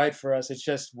looking bright for us. It's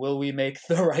just, will we make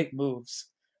the right moves,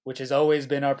 which has always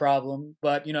been our problem.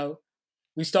 But,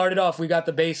 we started off, we got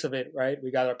the base of it, right?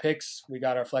 We got our picks, we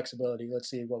got our flexibility. Let's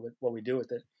see what we do with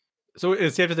it. So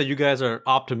it's safe to say you guys are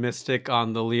optimistic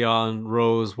on the Leon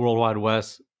Rose Worldwide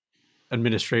West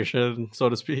administration, so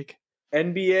to speak.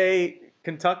 NBA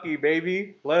Kentucky,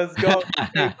 baby. Let's go.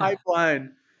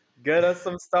 Pipeline. Get us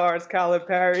some stars,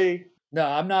 Calipari. No,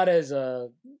 I'm not as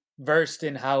versed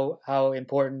in how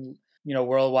important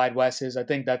Worldwide West is. I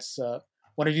think that's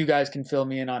one of you guys can fill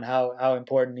me in on how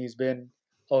important he's been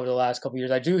over the last couple of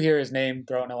years. I do hear his name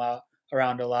thrown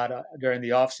around a lot during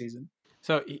the off season.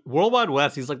 So Worldwide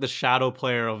West, he's like the shadow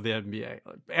player of the NBA.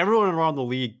 Everyone around the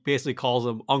league basically calls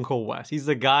him Uncle West. He's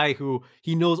the guy who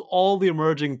he knows all the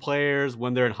emerging players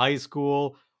when they're in high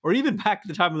school or even back at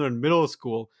the time when they're in middle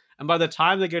school. And by the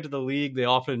time they get to the league, they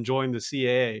often join the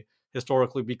CAA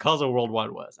historically because of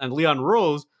Worldwide West. And Leon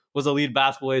Rose was a lead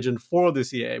basketball agent for the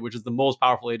CAA, which is the most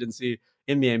powerful agency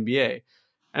in the NBA.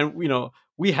 And,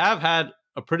 we have had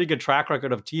a pretty good track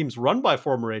record of teams run by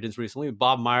former agents recently.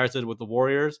 Bob Myers did with the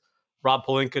Warriors. Rob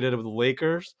Pelinka did it with the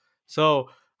Lakers. So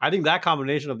I think that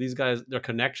combination of these guys, their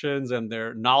connections and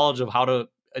their knowledge of how to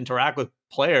interact with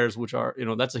players, which are,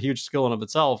 that's a huge skill in of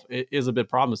itself, it is a bit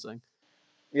promising.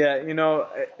 Yeah,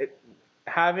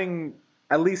 having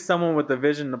at least someone with a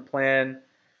vision, a plan,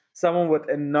 someone with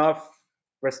enough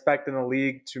respect in the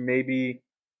league to maybe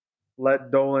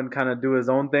let Dolan kind of do his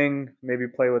own thing, maybe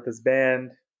play with his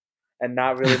band and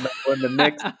not really know in the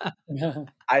mix.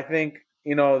 I think,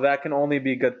 that can only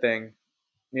be a good thing.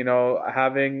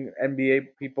 Having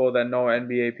NBA people that know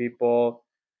NBA people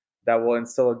that will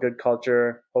instill a good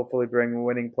culture, hopefully bring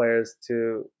winning players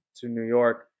to New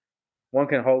York. One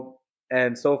can hope.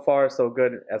 And so far, so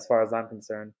good as far as I'm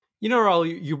concerned.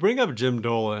 Raul, you bring up Jim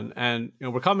Dolan, and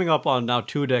we're coming up on now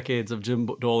 2 decades of Jim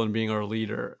Dolan being our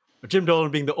leader. Jim Dolan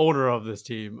being the owner of this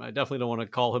team. I definitely don't want to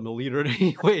call him a leader in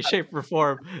any way, shape, or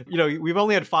form. We've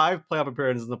only had 5 playoff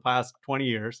appearances in the past 20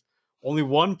 years, only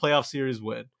 1 playoff series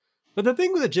win. But the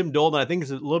thing with Jim Dolan, I think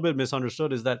is a little bit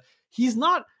misunderstood, is that he's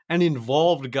not an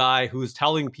involved guy who's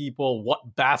telling people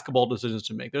what basketball decisions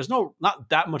to make. There's not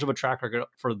that much of a track record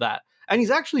for that. And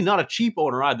he's actually not a cheap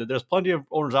owner either. There's plenty of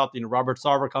owners out there. Robert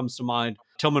Sarver comes to mind.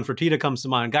 Tillman Fertitta comes to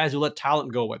mind. Guys who let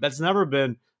talent go away. That's never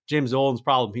been James Dolan's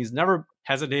problem. He's never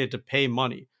hesitated to pay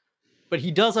money. But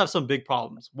he does have some big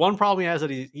problems. One problem he has that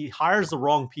he hires the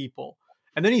wrong people.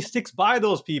 And then he sticks by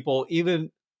those people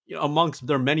even amongst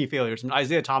their many failures. I mean,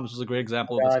 Isaiah Thomas was a great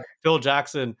example of this. Phil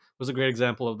Jackson was a great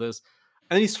example of this.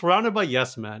 And he's surrounded by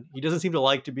yes men. He doesn't seem to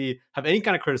like to have any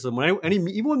kind of criticism.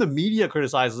 Even when the media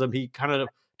criticizes him, he kind of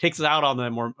takes it out on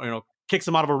them or kicks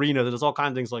them out of arenas. There's all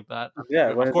kinds of things like that.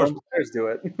 Yeah, when of course players do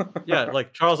it. Yeah,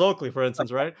 like Charles Oakley, for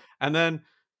instance, right? And then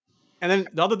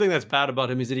the other thing that's bad about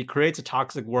him is that he creates a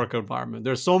toxic work environment.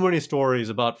 There's so many stories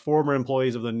about former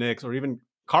employees of the Knicks or even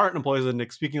current employees of the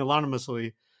Knicks speaking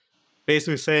anonymously,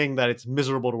 basically saying that it's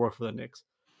miserable to work for the Knicks.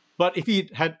 But if he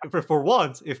had, for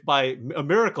once, if by a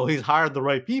miracle he's hired the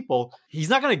right people, he's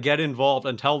not going to get involved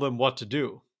and tell them what to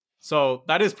do. So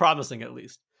that is promising, at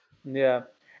least. Yeah.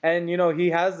 And, he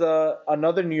has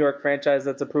another New York franchise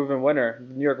that's a proven winner.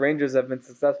 The New York Rangers have been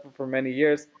successful for many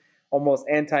years, almost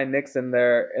anti-Knicks in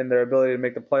their ability to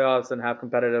make the playoffs and have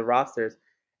competitive rosters.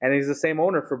 And he's the same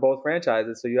owner for both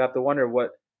franchises. So you have to wonder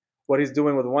what he's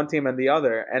doing with one team and the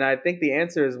other. And I think the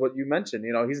answer is what you mentioned.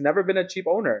 He's never been a cheap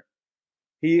owner.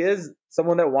 He is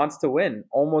someone that wants to win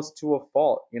almost to a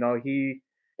fault. He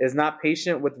is not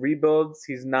patient with rebuilds.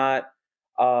 He's not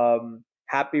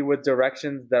happy with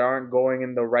directions that aren't going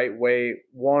in the right way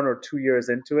 1 or 2 years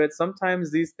into it. Sometimes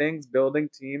these things, building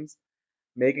teams,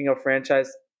 making a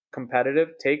franchise competitive,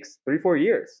 takes 3-4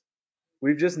 years.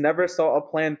 We've just never saw a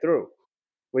plan through.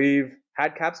 We've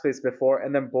had cap space before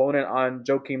and then blown it on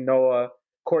Joakim Noah,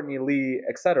 Courtney Lee,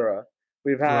 etc.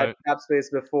 We've had cap space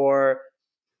before,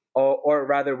 or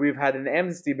rather, we've had an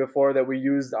amnesty before that we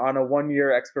used on a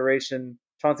 1-year expiration,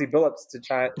 Chauncey Billups to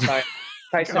try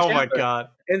Tyson Oh Chandler. my God!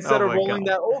 Instead of rolling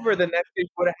that over, the next year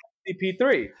would have had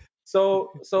CP3.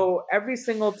 So every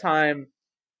single time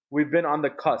we've been on the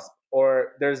cusp,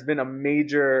 or there's been a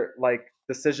major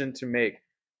decision to make,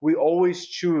 we always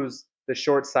choose the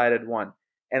short-sighted one.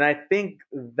 And I think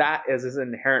that is his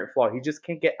inherent flaw. He just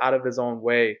can't get out of his own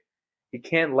way. He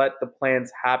can't let the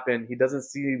plans happen. He doesn't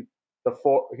see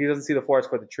he doesn't see the forest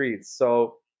for the trees.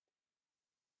 So,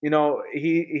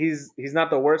 he's not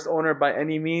the worst owner by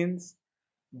any means,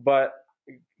 but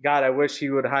God, I wish he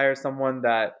would hire someone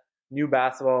that knew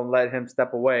basketball and let him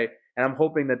step away. And I'm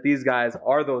hoping that these guys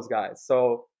are those guys.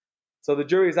 So the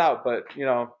jury's out, but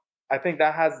I think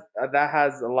that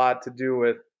has a lot to do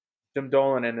with Jim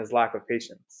Dolan and his lack of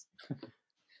patience.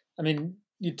 I mean,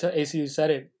 AC, you said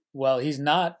it well. He's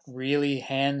not really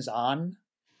hands-on,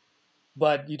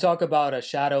 but you talk about a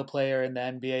shadow player in the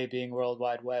NBA being World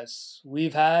Wide Wes.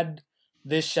 We've had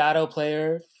this shadow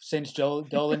player since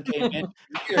Dolan came in.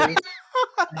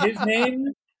 His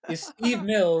name is Steve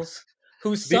Mills,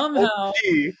 who somehow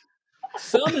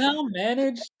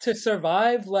managed to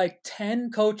survive like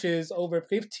 10 coaches over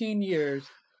 15 years,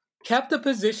 kept a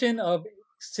position of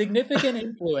significant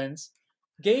influence,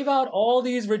 gave out all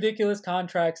these ridiculous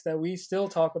contracts that we still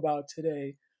talk about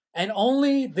today. And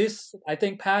only this, I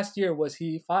think, past year was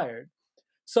he fired.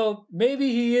 So maybe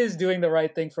he is doing the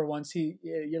right thing for once.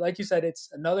 Like you said, it's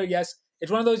another yes.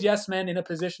 It's one of those yes men in a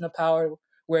position of power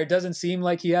where it doesn't seem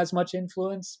like he has much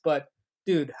influence. But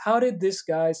dude, how did this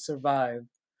guy survive?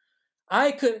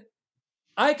 I could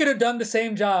have done the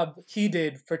same job he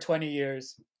did for 20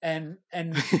 years. And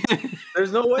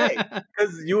there's no way,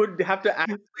 because you would have to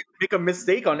actually make a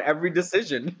mistake on every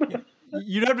decision.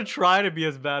 You'd have to try to be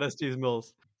as bad as Steve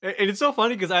Mills. And it's so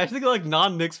funny because I think like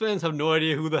non-Knicks fans have no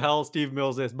idea who the hell Steve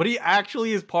Mills is, but he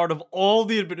actually is part of all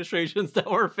the administrations that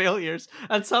were failures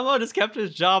and somehow just kept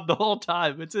his job the whole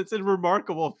time. It's a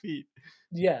remarkable feat.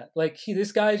 Yeah, like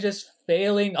this guy's just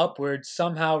failing upwards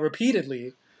somehow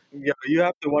repeatedly. Yeah, you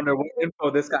have to wonder what info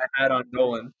this guy had on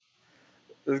Dolan.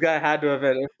 This guy had to have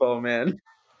had info, man.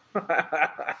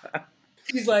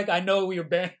 He's like, I know your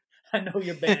band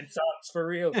sucks for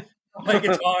real. My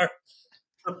guitar.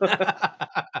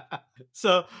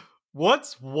 So,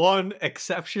 what's one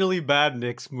exceptionally bad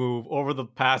Knicks move over the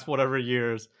past whatever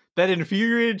years that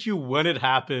infuriated you when it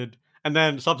happened, and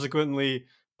then subsequently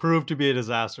proved to be a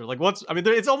disaster? Like,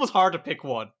 it's almost hard to pick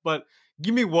one, but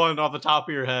give me one off the top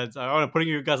of your heads. I want to put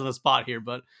you guys on the spot here,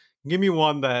 but give me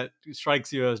one that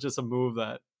strikes you as just a move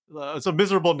that it's a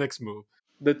miserable Knicks move.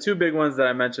 The two big ones that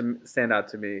I mentioned stand out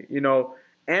to me.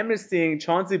 Amnestying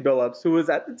Chauncey Billups, who was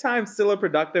at the time still a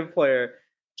productive player,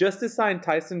 just to sign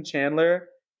Tyson Chandler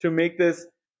to make this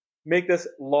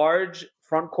large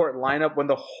front court lineup when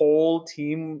the whole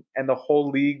team and the whole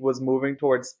league was moving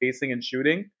towards spacing and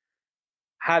shooting,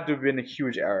 had to have been a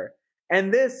huge error.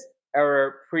 And this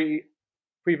error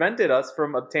prevented us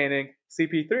from obtaining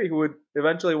CP3, who would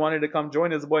eventually wanted to come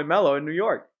join his boy Melo in New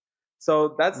York.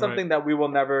 So that's something that we will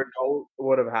never know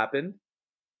would have happened.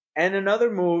 And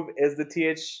another move is the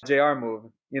THJR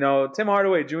move. Tim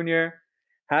Hardaway Jr.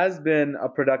 has been a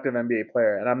productive NBA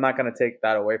player, and I'm not going to take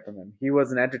that away from him. He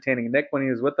was an entertaining Knick when he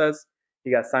was with us.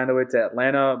 He got signed away to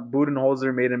Atlanta.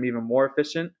 Budenholzer made him even more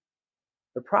efficient.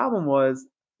 The problem was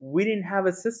we didn't have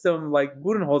a system like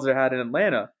Budenholzer had in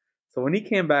Atlanta. So when he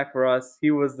came back for us,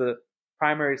 he was the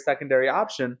primary, secondary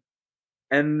option.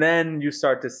 And then you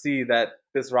start to see that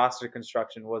this roster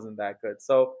construction wasn't that good.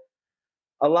 So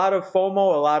a lot of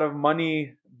FOMO, a lot of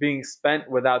money being spent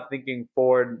without thinking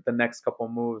forward the next couple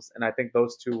moves. And I think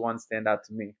those two ones stand out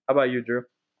to me. How about you, Drew?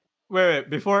 Wait.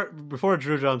 Before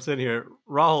Drew jumps in here,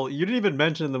 Rahul, you didn't even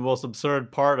mention the most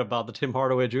absurd part about the Tim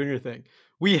Hardaway Jr. thing.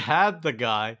 We had the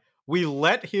guy. We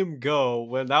let him go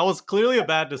when that was clearly a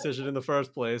bad decision in the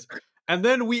first place. And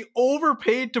then we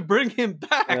overpaid to bring him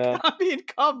back. Yeah. I mean,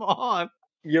 come on.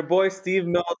 Your boy Steve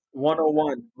Mills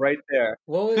 101 right there.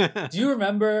 Do you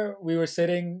remember we were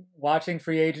sitting watching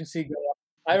free agency go up?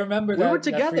 I remember we were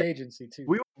together. That free agency too.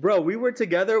 We were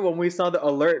together when we saw the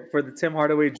alert for the Tim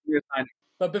Hardaway Jr. signing.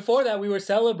 But before that, we were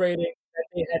celebrating that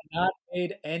they had not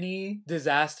made any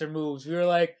disaster moves. We were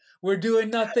like, we're doing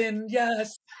nothing.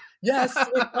 Yes,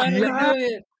 we're finally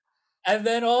doing it. And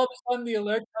then all of a sudden the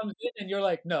alert comes in and you're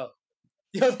like, no,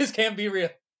 this can't be real.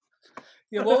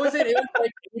 Yeah, what was it? It was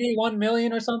like 81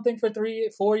 million or something for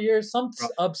 4 years. Some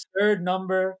absurd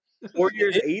number. 4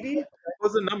 years, 80? What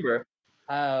was the number?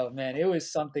 Oh man, it was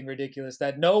something ridiculous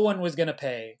that no one was gonna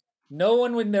pay. No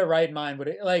one in their right mind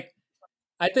would. Like,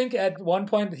 I think at one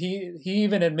point he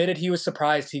even admitted he was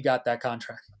surprised he got that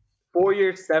contract. 4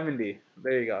 years, 70.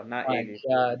 There you go, not 80.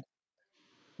 God.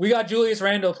 We got Julius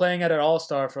Randle playing at an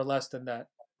All-Star for less than that.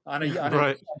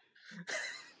 Right.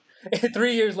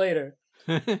 3 years later.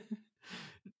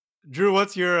 Drew,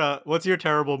 what's your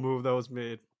terrible move that was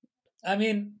made? I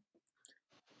mean,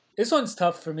 this one's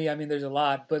tough for me. I mean, there's a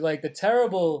lot, but like the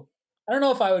terrible, I don't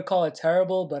know if I would call it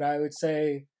terrible, but I would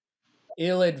say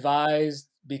ill-advised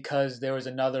because there was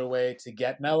another way to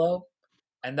get Melo,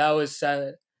 and that was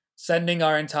sending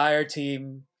our entire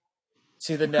team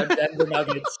to the Denver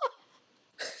Nuggets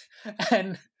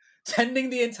and sending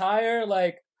the entire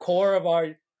like core of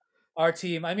our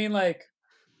team. I mean, like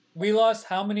we lost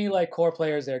how many like core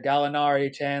players there?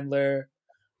 Gallinari, Chandler.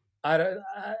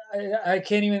 I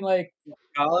can't even like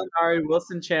Gallinari,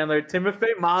 Wilson Chandler,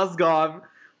 Timofey Mozgov,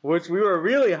 which we were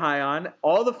really high on.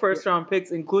 All the first round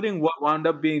picks, including what wound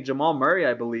up being Jamal Murray,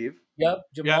 I believe. Yep,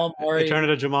 Jamal Murray. They turned it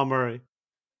to Jamal Murray.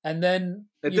 And then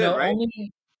It did, right?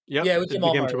 Yeah, it was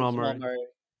Jamal Murray. Jamal Murray.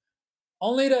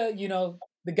 Only to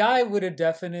the guy would have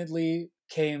definitely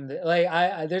came like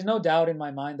I there's no doubt in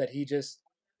my mind that he just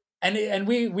and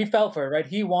we fell for it, right?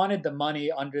 He wanted the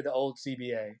money under the old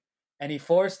CBA. And he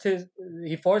forced the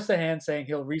hand saying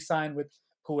he'll re-sign with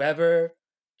whoever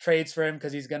trades for him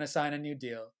because he's gonna sign a new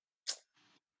deal.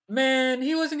 Man,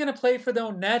 he wasn't gonna play for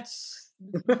the Nets.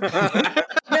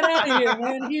 Get out of here,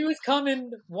 man. He was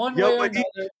coming one way or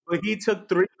another. But he took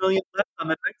 $3 million left on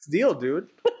the next deal, dude.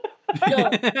 Yo,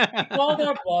 he called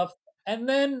our bluff. And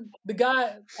then the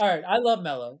guy, all right, I love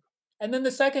Melo. And then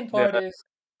the second part is,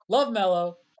 love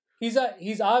Melo. He's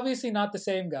obviously not the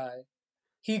same guy.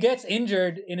 He gets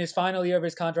injured in his final year of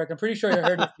his contract. I'm pretty sure he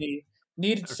hurt his knee,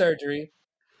 needed surgery.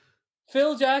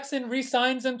 Phil Jackson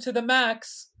re-signs him to the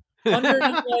max,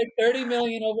 $130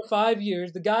 million over 5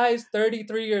 years. The guy's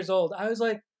 33 years old. I was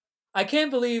like, I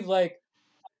can't believe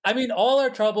all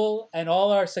our trouble and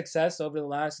all our success over the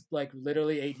last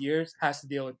literally 8 years has to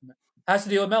deal with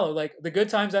Melo, like the good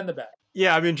times and the bad.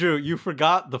 Yeah, I mean, Drew, you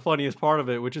forgot the funniest part of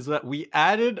it, which is that we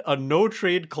added a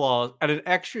no-trade clause and an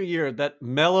extra year that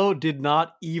Melo did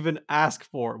not even ask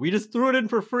for. We just threw it in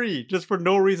for free, just for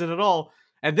no reason at all.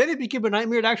 And then it became a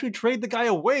nightmare to actually trade the guy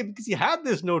away because he had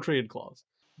this no-trade clause.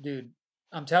 Dude,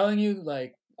 I'm telling you,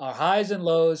 our highs and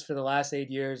lows for the last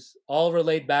 8 years all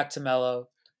relate back to Melo.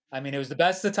 I mean, it was the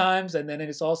best of times, and then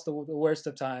it's also the worst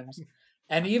of times.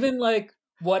 And even,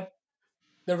 what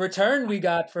the return we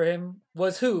got for him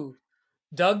was who?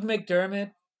 Doug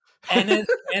McDermott, Enes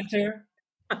Kanter,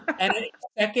 and a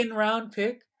second-round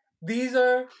pick. These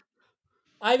are...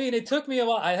 I mean, it took me a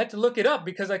while. I had to look it up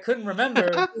because I couldn't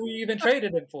remember who we even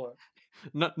traded him for.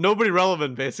 Nobody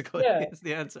relevant, basically, is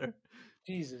the answer.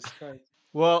 Jesus Christ.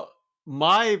 Well,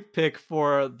 my pick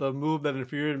for the move that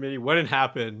infuriated me when it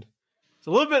happened, it's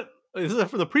a little bit... This is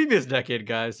for the previous decade,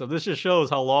 guys, so this just shows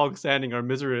how long-standing our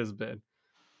misery has been.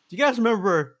 Do you guys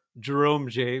remember Jerome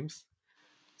James?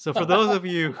 So for those of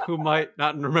you who might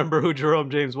not remember who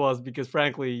Jerome James was, because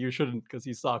frankly, you shouldn't because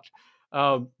he sucked.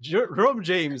 Jerome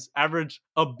James averaged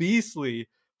a beastly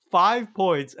 5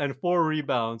 points and 4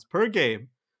 rebounds per game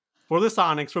for the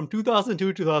Sonics from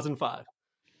 2002-2005.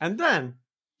 And then,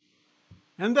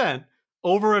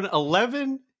 over an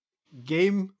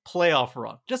 11-game playoff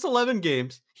run, just 11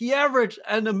 games, he averaged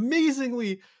an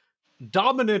amazingly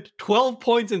dominant 12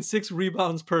 points and 6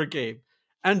 rebounds per game.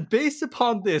 And based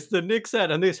upon this, the Knicks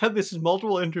said, and they said this in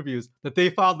multiple interviews, that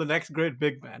they found the next great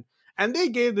big man. And they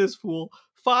gave this fool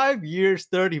 5 years,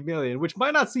 $30 million, which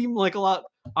might not seem like a lot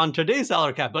on today's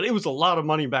salary cap, but it was a lot of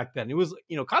money back then. It was,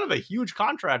 kind of a huge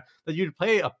contract that you'd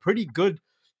pay a pretty good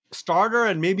starter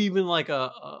and maybe even like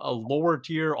a lower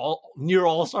tier, near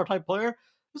all-star type player.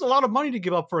 It was a lot of money to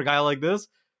give up for a guy like this.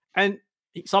 And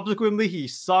subsequently, he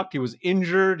sucked. He was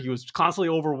injured. He was constantly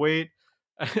overweight.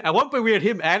 At one point, we had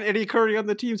him and Eddie Curry on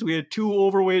the team, so we had 2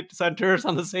 overweight centers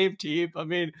on the same team. I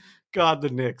mean, God, the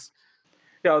Knicks.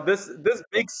 Yo, this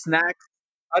big snacks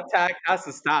attack has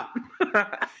to stop.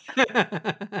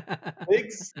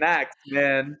 Big snacks,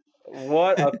 man.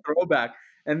 What a throwback.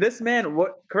 And this man,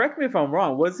 correct me if I'm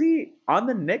wrong, was he on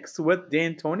the Knicks with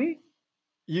D'Antoni?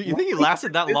 You think he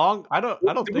lasted that long? I don't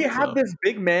think so. Did we have this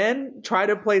big man try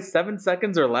to play 7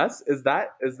 seconds or less? Is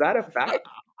that a fact?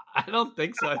 I don't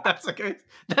think so. If that's the case.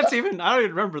 I don't even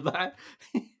remember that.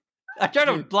 I tried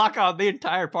to block out the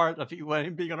entire part of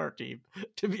him being on our team,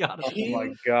 to be honest. Oh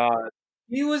my God.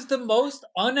 He was the most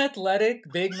unathletic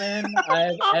big man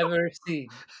I've ever seen.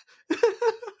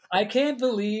 I can't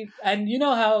believe, and you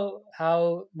know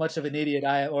how much of an idiot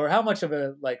I am, or how much of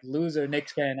a loser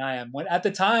Knicks fan I am. When at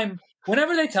the time,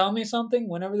 whenever they tell me something,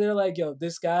 whenever they're like, "Yo,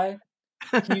 this guy,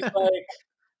 he's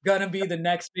gonna be the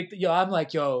next big," I'm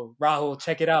like, "Yo, Rahul,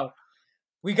 check it out.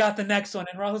 We got the next one."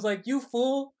 And Rahul's like, "You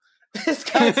fool, this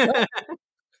guy's."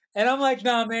 And I'm like,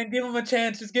 "Nah, man, give him a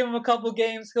chance. Just give him a couple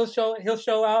games. He'll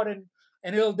show out, and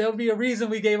there'll be a reason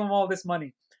we gave him all this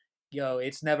money." Yo,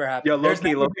 it's never happened. Yo,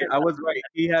 Loki, I was right.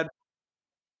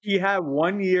 He had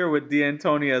 1 year with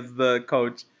D'Antoni as the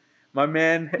coach. My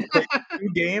man played 2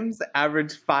 games,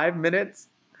 averaged 5 minutes,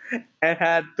 and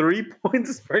had 3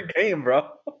 points per game,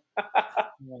 bro. Oh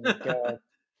my God.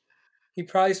 He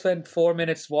probably spent 4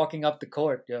 minutes walking up the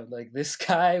court. Yo, like this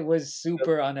guy was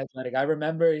super unathletic. I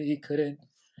remember he couldn't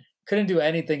do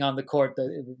anything on the court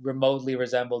that remotely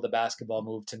resembled a basketball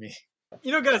move to me.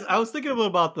 You know, guys, I was thinking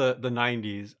about the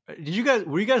 90s.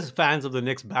 Were you guys fans of the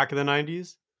Knicks back in the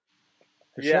 90s?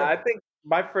 Yeah, I think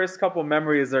my first couple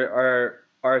memories are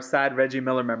sad Reggie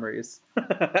Miller memories.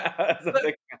 As a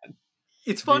big fan.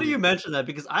 It's funny you mentioned that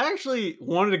because I actually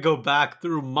wanted to go back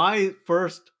through my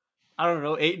first, I don't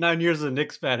know, 8-9 years as a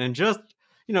Knicks fan, and just,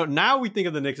 you know, now we think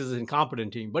of the Knicks as an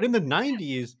incompetent team, but in the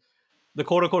 90s, the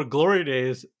quote unquote glory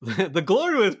days, the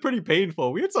glory was pretty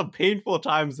painful. We had some painful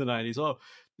times in the 90s. So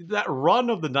that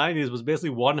run of the 90s was basically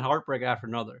one heartbreak after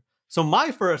another. So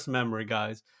my first memory,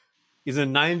 guys, is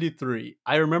in 93.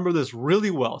 I remember this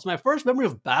really well. So my first memory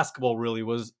of basketball really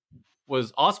was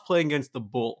us playing against the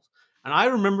Bulls. And I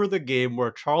remember the game where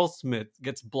Charles Smith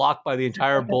gets blocked by the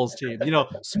entire Bulls team. You know,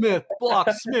 Smith,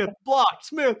 blocked, Smith, blocked,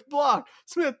 Smith, blocked,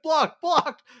 Smith, blocked,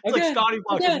 blocked. It's like Scotty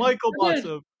blocks him, Michael blocks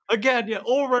him. Again, yeah,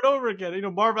 over and over again. You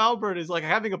know, Marv Albert is like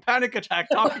having a panic attack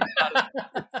talking about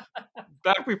it.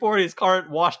 Back before his current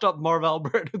washed up Marv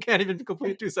Albert who can't even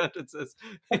complete 2 sentences.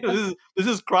 You know, this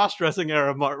is cross-dressing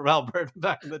era Marv Albert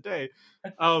back in the day.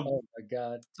 Oh my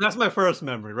God. So that's my first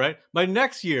memory, right? My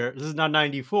next year, this is now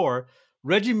 94,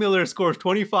 Reggie Miller scores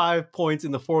 25 points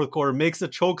in the fourth quarter, makes a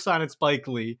choke sign at Spike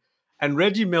Lee, and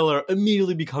Reggie Miller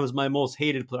immediately becomes my most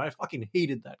hated player. I fucking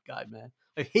hated that guy, man.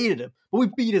 I hated him. But we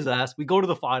beat his ass. We go to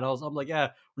the finals. I'm like, yeah,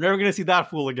 we're never going to see that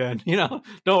fool again. You know,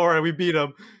 don't worry, we beat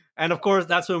him. And of course,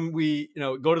 that's when we, you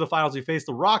know, go to the finals. We face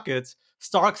the Rockets.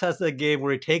 Starks has that game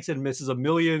where he takes and misses a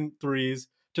million threes.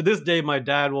 To this day, my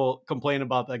dad will complain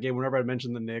about that game whenever I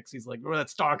mention the Knicks. He's like, remember that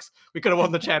Starks? We could have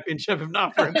won the championship if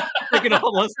not for him taking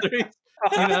all those threes.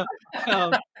 You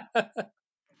know?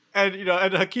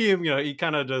 And Hakeem, you know, he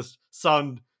kind of just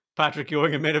sunned Patrick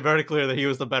Ewing and made it very clear that he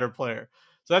was the better player.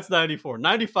 So that's 94.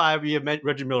 95, we have met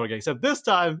Reggie Miller again. Except this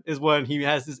time is when he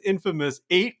has this infamous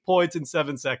 8 points in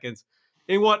 7 seconds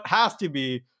in what has to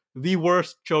be the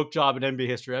worst choke job in NBA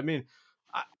history. I mean,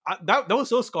 that was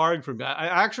so scarring for me.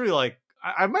 I actually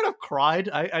I might have cried.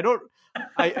 I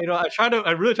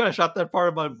really try to shut that part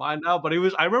of my mind out, but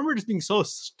I remember just being so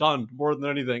stunned more than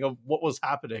anything of what was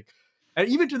happening. And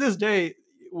even to this day,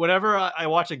 whenever I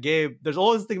watch a game, there's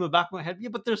always a thing in the back of my head, yeah,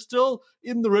 but they're still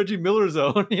in the Reggie Miller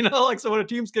zone, you know? Like, so when a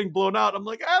team's getting blown out, I'm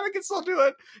like, we can still do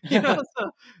it, you know?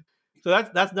 So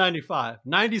that's 95.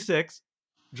 96,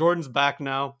 Jordan's back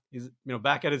now. He's, you know,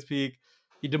 back at his peak.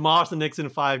 He demolished the Knicks in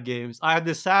 5 games. I had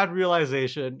this sad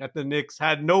realization that the Knicks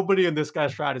had nobody in this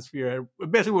guy's stratosphere.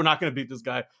 Basically, we're not going to beat this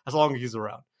guy as long as he's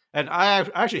around. And I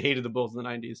actually hated the Bulls in the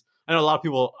 90s. I know a lot of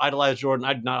people idolize Jordan.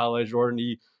 I did not idolize Jordan.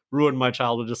 He ruined my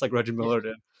childhood just like Reggie Miller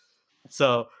did.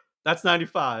 So that's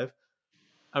 95.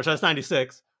 That's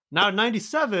 96. Now,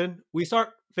 97, we start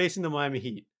facing the Miami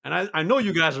Heat. And I know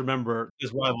you guys remember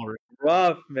this rivalry.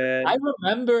 Rough, man. I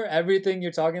remember everything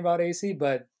you're talking about, AC,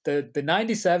 but the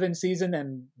 97 season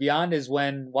and beyond is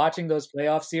when watching those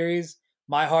playoff series,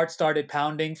 my heart started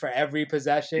pounding for every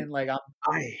possession. Like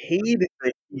I hated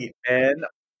the Heat, man.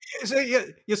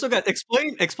 So guys,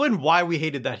 explain why we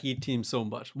hated that Heat team so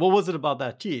much. What was it about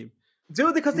that team?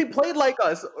 Dude, because they played like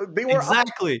us. They were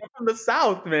exactly from the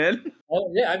South, man. Oh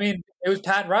yeah, I mean, it was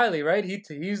Pat Riley, right?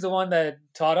 He's the one that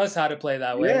taught us how to play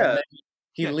that way. Yeah. And then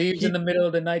he leaves in the middle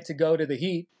of the night to go to the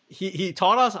Heat. He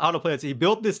taught us how to play it. So he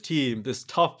built this team, this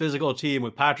tough physical team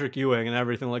with Patrick Ewing and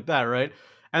everything like that, right?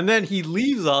 And then he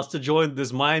leaves us to join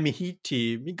this Miami Heat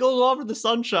team. He goes off to the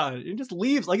sunshine. He just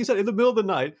leaves, like you said, in the middle of the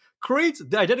night, creates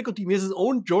the identical team. He has his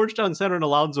own Georgetown center in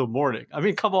Alonzo Mourning. I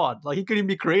mean, come on. Like, he couldn't even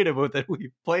be creative with it.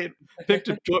 We picked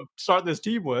to start this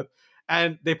team with,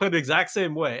 and they played the exact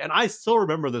same way. And I still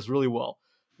remember this really well.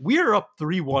 We are up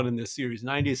 3-1 in this series,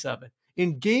 97.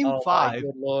 In game 5,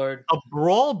 a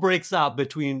brawl breaks out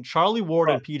between Charlie Ward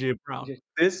and PJ Brown.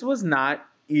 This was not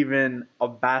even a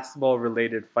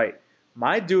basketball-related fight.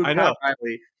 My dude, Pat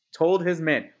Riley, told his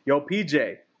man, yo,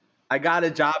 PJ, I got a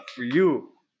job for you.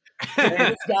 Pull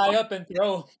this guy up and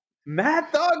throw. Mad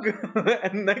thug.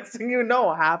 And next thing you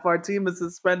know, half our team is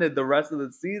suspended the rest of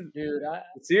the season. Dude, I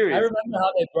Serious. remember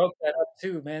how they broke that up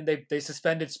too, man. They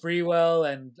suspended Sprewell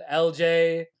and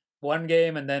LJ one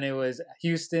game, and then it was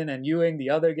Houston and Ewing the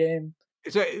other game.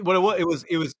 So what it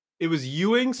was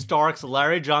Ewing, Starks,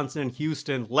 Larry Johnson, and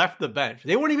Houston left the bench.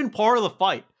 They weren't even part of the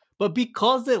fight. But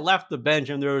because they left the bench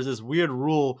and there was this weird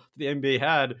rule the NBA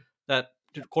had that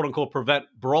to quote unquote prevent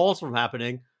brawls from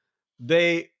happening,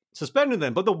 they suspending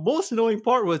them. But the most annoying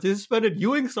part was they suspended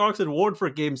Ewing, Starks, and Ward for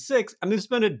Game 6, and they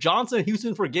suspended Johnson and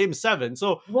Houston for Game 7.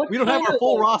 So we don't have our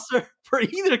full roster for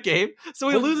either game, so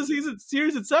we lose the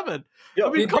series in 7.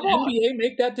 Yo, did the NBA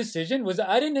make that decision?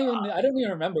 I don't even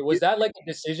remember. Was that like a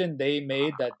decision they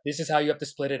made that this is how you have to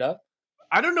split it up?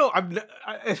 I don't know.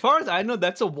 As far as I know,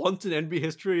 that's a once in NBA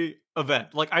history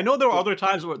event. Like, I know there are other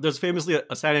times where there's famously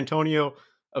a San Antonio,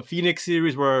 a Phoenix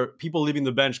series where people leaving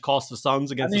the bench cost the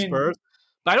Suns against the Spurs.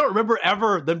 But I don't remember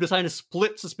ever them deciding to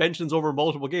split suspensions over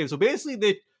multiple games. So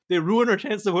basically, they ruin our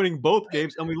chance of winning both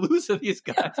games, and we lose to these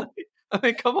guys. I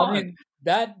mean, come on. I mean,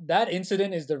 that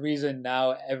incident is the reason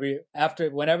now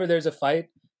whenever there's a fight,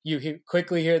 you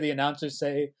quickly hear the announcers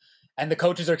say, and the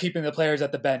coaches are keeping the players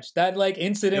at the bench. That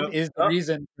incident is the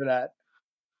reason for that.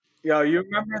 Yo, you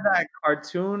remember that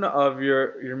cartoon of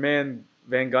your man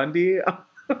Van Gundy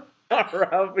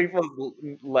around people's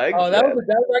legs? Oh, that was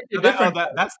actually different.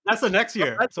 That's the next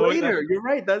year. That's later. You're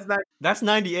right. That's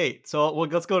 98. So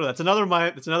let's go to that.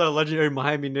 It's another legendary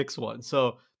Miami Knicks one.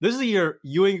 So this is the year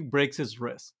Ewing breaks his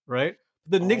wrist, right?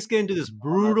 The Knicks get into this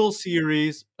brutal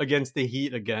series against the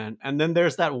Heat again. And then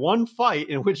there's that one fight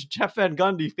in which Jeff Van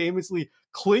Gundy famously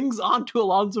clings onto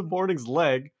Alonzo Mourning's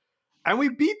leg. And we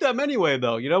beat them anyway,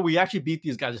 though. We actually beat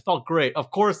these guys. It felt great.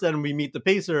 Of course, then we meet the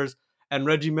Pacers, and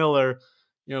Reggie Miller,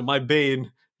 my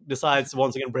bane, decides to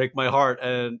once again break my heart,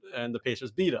 and the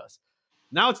Pacers beat us.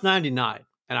 Now it's 99.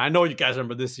 And I know you guys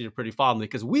remember this year pretty fondly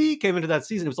because we came into that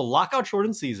season. It was a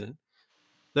lockout-shortened season.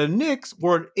 The Knicks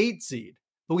were an 8 seed.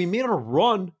 But we made a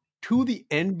run to the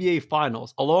NBA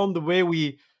Finals. Along the way,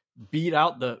 we beat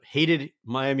out the hated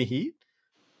Miami Heat.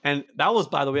 And that was,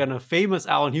 by the way, on a famous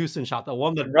Allen Houston shot. The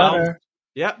one that bounced.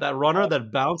 Yeah, that runner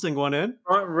that bounced and went in.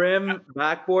 Front rim,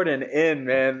 backboard, and in,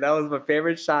 man. That was my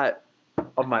favorite shot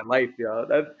of my life, yo.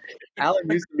 Allen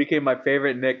Houston became my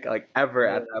favorite Knick ever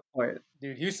at that point.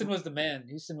 Dude, Houston was the man.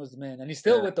 And he's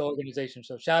still with the organization.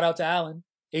 So shout out to Allen,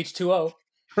 H2O.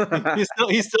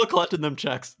 he's still collecting them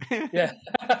checks. Yeah.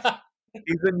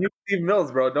 He's a new Steve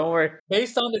Mills, bro. Don't worry.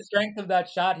 Based on the strength of that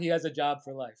shot, he has a job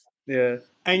for life. Yeah.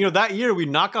 And that year we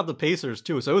knocked out the Pacers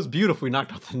too. So it was beautiful. We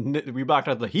knocked out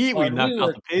the Heat. We knocked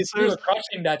out the Pacers. We were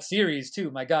crushing that series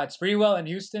too. My God, Sprewell and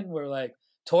Houston were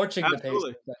torching the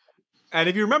Pacers. And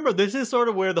if you remember, this is sort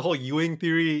of where the whole Ewing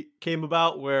theory came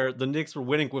about, where the Knicks were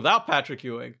winning without Patrick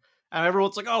Ewing, and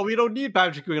everyone's like, "Oh, we don't need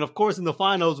Patrick Ewing." And of course, in the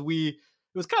finals,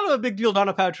 it was kind of a big deal not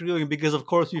to Patrick Ewing because, of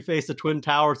course, we faced the twin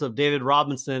towers of David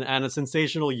Robinson and a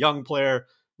sensational young player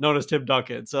known as Tim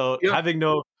Duncan. So having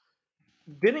no...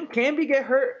 Didn't Camby get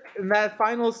hurt in that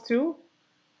finals too?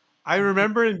 I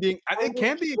remember him being... I think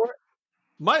Camby...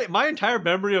 My entire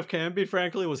memory of Camby,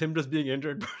 frankly, was him just being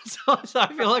injured. So I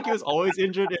feel like he was always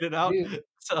injured in and out. Dude.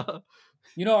 So...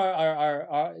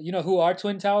 our who our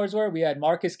twin towers were? We had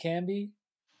Marcus Camby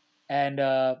and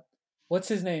what's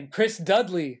his name? Chris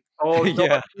Dudley. Oh,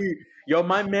 yeah. Yo,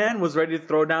 my man was ready to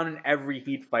throw down in every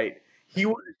Heat fight.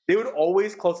 They would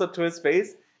always close up to his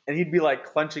face, and he'd be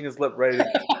clenching his lip, ready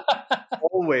to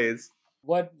always.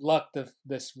 What luck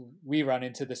we run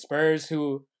into the Spurs,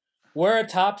 who were a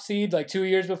top seed 2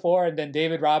 years before, and then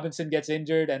David Robinson gets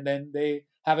injured, and then they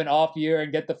have an off year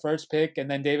and get the first pick, and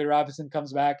then David Robinson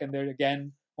comes back, and they're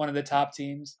again one of the top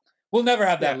teams. We'll never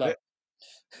have that luck.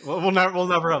 We'll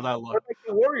never have that luck. Like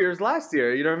the Warriors last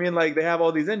year, you know what I mean? They have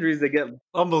all these injuries, they get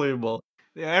unbelievable.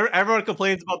 Yeah, everyone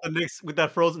complains about the Knicks with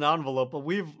that frozen envelope, but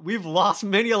we've lost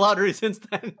many a lottery since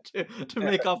then to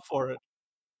make up for it.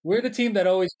 We're the team that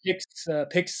always picks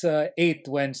 8th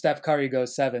when Steph Curry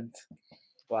goes 7th.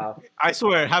 Wow. I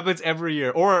swear it happens every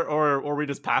year. Or we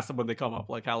just pass them when they come up,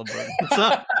 like Halliburton.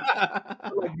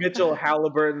 Like Mitchell,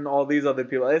 Halliburton, all these other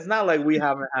people. It's not like we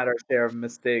haven't had our share of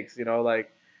mistakes,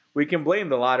 we can blame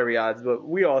the lottery odds, but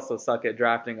we also suck at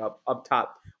drafting up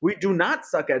top. We do not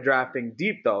suck at drafting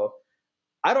deep, though.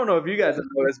 I don't know if you guys have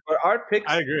noticed, but our picks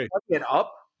I agree.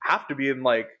 Up have to be in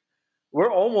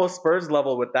we're almost Spurs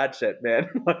level with that shit, man.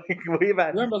 We've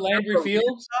had. Remember Landry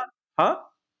Fields? Huh?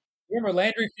 Remember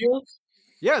Landry Fields?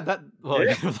 Yeah,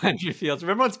 Landry Fields.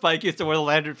 Remember when Spike used to wear the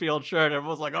Landry Fields shirt? Everyone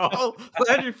was like, "Oh,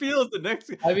 Landry Fields, the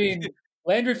next." I mean,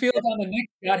 Landry Fields on the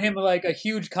Knicks got him a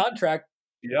huge contract.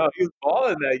 Yeah, he was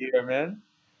balling that year, man.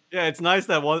 Yeah, it's nice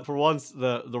that for once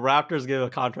the Raptors gave a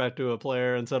contract to a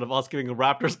player instead of us giving the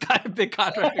Raptors guy a big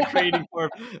contract and trading for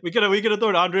him. We could have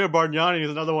thrown Andrea Bargnani, who's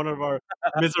another one of our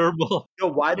miserable. Yo,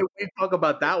 why did we talk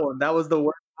about that one? That was the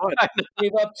worst one.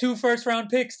 Gave up 2 first-round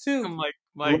picks too. I'm like,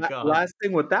 my God. Last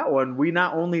thing with that one, we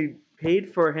not only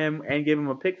paid for him and gave him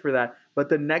a pick for that, but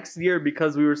the next year,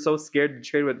 because we were so scared to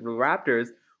trade with the Raptors,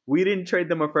 we didn't trade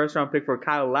them a first-round pick for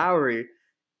Kyle Lowry,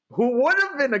 who would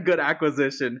have been a good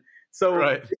acquisition. So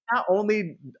Right. they not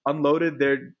only unloaded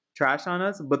their trash on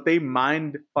us, but they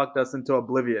mind fucked us into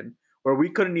oblivion, where we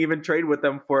couldn't even trade with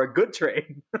them for a good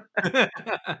trade.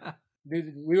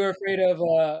 Dude, we were afraid of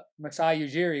Masai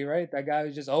Ujiri, right? That guy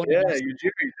was just owning Yeah, us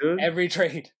Ujiri, dude. every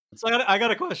trade. So I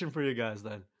got a question for you guys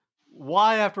then.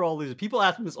 Why, after all these, people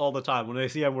ask me this all the time when they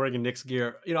see I'm wearing a Knicks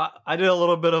gear. You know, I did a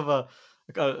little bit of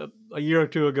a year or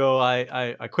two ago.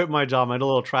 I quit my job. I did a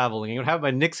little traveling. I would have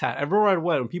my Knicks hat everywhere I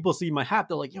went. When people see my hat,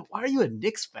 they're like, "Yo, why are you a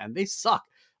Knicks fan? They suck."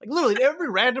 Like literally in every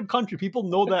random country, people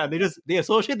know that, and they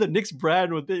associate the Knicks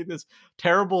brand with being this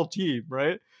terrible team,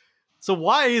 right? So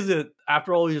why is it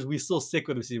after all these years we still stick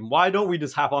with the team? Why don't we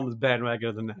just hop on this bandwagon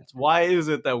of the Nets? Why is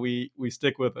it that we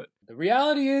stick with it? The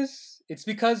reality is, it's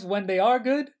because when they are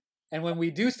good and when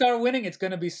we do start winning, it's going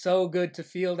to be so good to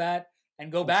feel that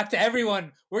and go back to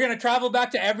everyone. We're going to travel back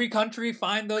to every country,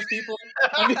 find those people,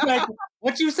 and be like,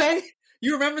 "What you say?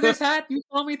 You remember this hat you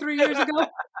saw me 3 years ago?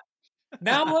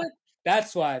 Now what?"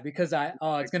 That's why, because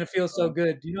it's gonna feel so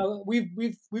good. You know, we've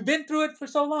been through it for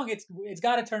so long. It's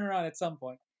got to turn around at some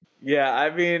point. Yeah, I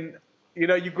mean,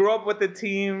 you grew up with the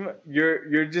team.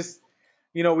 You're just,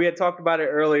 we had talked about it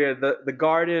earlier. The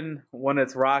Garden, when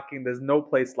it's rocking, there's no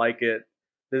place like it.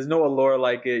 There's no allure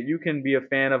like it. You can be a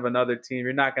fan of another team.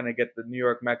 You're not gonna get the New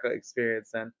York Mecca experience.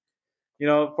 And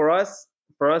for us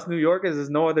New Yorkers,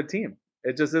 there's no other team.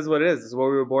 It just is what it is. This is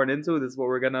what we were born into. This is what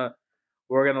we're gonna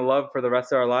love for the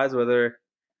rest of our lives, whether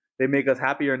they make us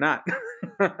happy or not.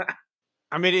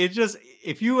 I mean, it just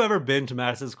if you ever been to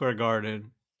Madison Square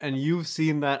Garden and you've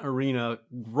seen that arena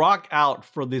rock out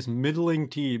for these middling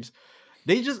teams,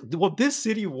 they just what this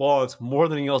city wants more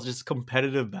than anything else, just a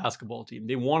competitive basketball team.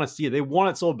 They want to see it. They want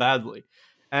it so badly.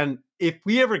 And if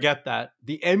we ever get that,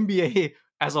 the NBA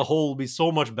as a whole will be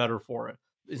so much better for it.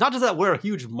 It's not just that we're a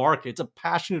huge market, it's a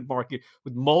passionate market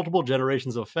with multiple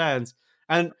generations of fans.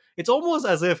 And it's almost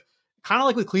as if kind of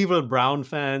like with Cleveland Brown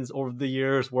fans over the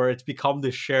years, where it's become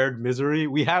this shared misery.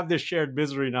 We have this shared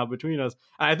misery now between us.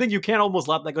 And I think you can't almost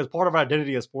let that go as part of our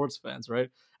identity as sports fans, right?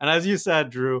 And as you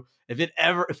said, Drew, if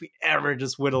we ever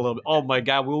just win a little bit, oh my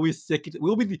God, will we stick it?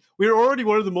 We're already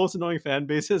one of the most annoying fan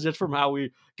bases just from how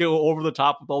we go over the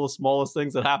top with all the smallest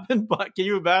things that happen. But can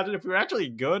you imagine if we were actually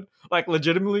good, like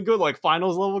legitimately good, like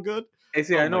finals level good? Hey,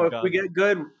 see, Oh I my know if God. we get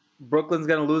good, Brooklyn's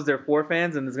gonna lose their 4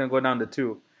 fans, and it's gonna go down to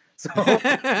 2. So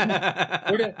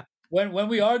When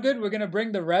we are good, we're gonna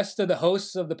bring the rest of the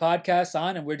hosts of the podcast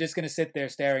on, and we're just gonna sit there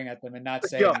staring at them and not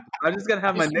say yo, anything. I'm just gonna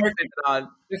have my Just Knicks smirking. ticket on.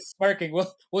 Just smirking.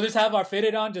 We'll just have our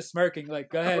fitted on, just smirking.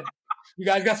 Like, go ahead. You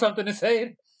guys got something to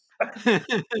say?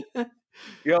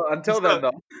 Yo, until then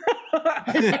though.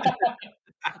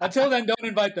 Until then, don't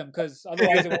invite them because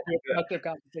otherwise it won't be a productive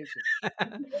conversation.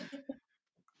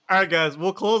 All right, guys,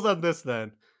 we'll close on this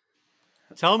then.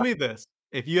 Tell me this.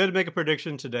 If you had to make a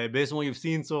prediction today, based on what you've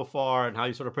seen so far and how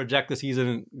you sort of project the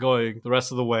season going the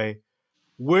rest of the way,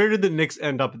 where did the Knicks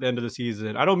end up at the end of the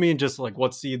season? I don't mean just like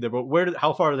what seed they're, but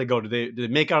how far do they go? Do they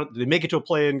make it to a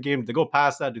play-in game? Do they go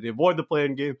past that? Do they avoid the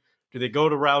play-in game? Do they go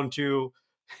to round 2?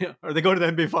 Or they go to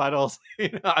the NBA Finals?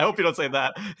 I hope you don't say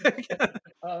that.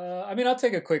 I mean, I'll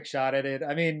take a quick shot at it.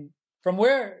 I mean, from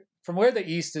where the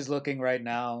East is looking right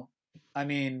now, I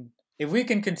mean, if we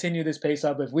can continue this pace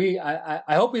up, I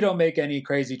hope we don't make any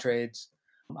crazy trades.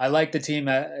 I like the team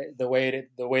the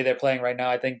way they're playing right now.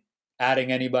 I think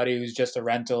adding anybody who's just a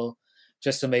rental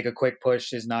just to make a quick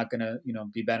push is not going to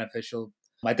be beneficial.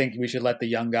 I think we should let the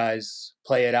young guys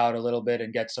play it out a little bit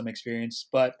and get some experience.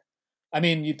 But I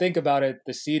mean, you think about it,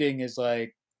 the seeding is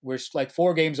like we're like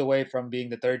 4 games away from being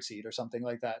the 3rd seed or something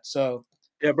like that. So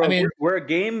Yeah, bro, I mean, we're a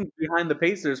game behind the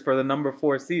Pacers for the number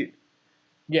 4 seed.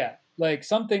 yeah, like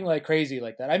something like crazy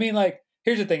like that. I mean, like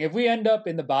here's the thing: if we end up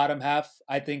in the bottom half,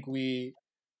 I think we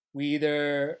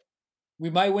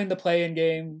might win the play-in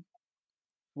game.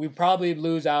 We probably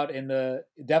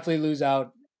definitely lose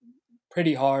out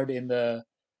pretty hard in the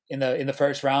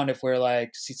first round if we're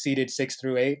like seeded 6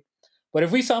 through 8. But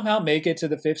if we somehow make it to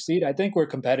the 5th seed, I think we're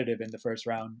competitive in the first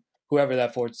round. Whoever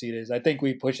that 4th seed is, I think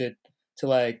we push it to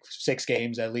like 6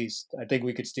 games at least. I think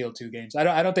we could steal 2 games.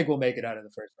 I don't think we'll make it out of the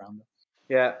first round though.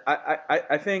 Yeah,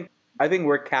 I think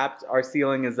we're capped. Our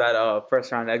ceiling is that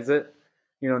first round exit.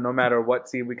 No matter what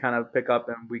seed we kind of pick up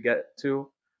and we get to.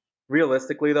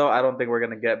 Realistically, though, I don't think we're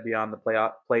gonna get beyond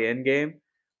the play-in game.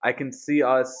 I can see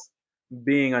us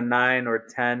being a 9 or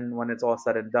 10 when it's all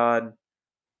said and done,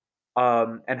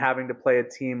 and having to play a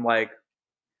team like,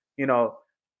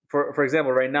 for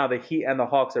example, right now the Heat and the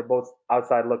Hawks are both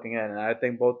outside looking in, and I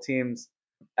think both teams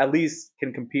at least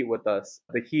can compete with us.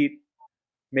 The Heat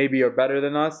maybe are better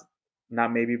than us,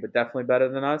 not maybe, but definitely better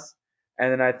than us.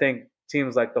 And then I think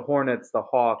teams like the Hornets, the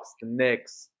Hawks, the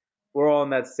Knicks, we're all in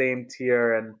that same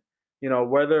tier, and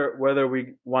whether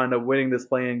we wind up winning this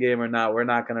play-in game or not, we're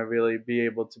not going to really be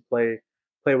able to play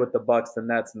with the Bucks, the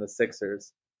Nets, and the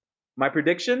Sixers. My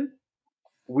prediction: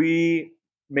 we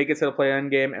make it to the play-in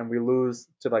game and we lose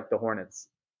to like the Hornets.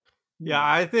 Yeah,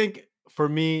 I think for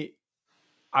me,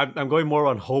 I'm going more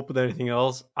on hope than anything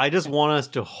else. I just want us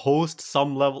to host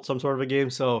some sort of a game.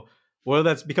 So whether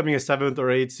that's becoming a 7th or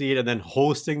 8th seed and then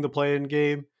hosting the play-in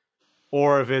game,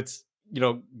 or if it's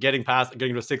getting to a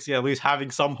 6th seed, at least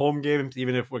having some home games,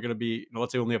 even if we're going to be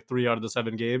let's say only have 3 out of the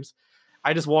 7 games.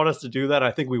 I just want us to do that.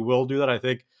 I think we will do that. I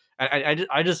think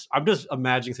I'm just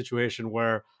imagining a situation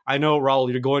where I know,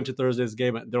 Raul, you're going to Thursday's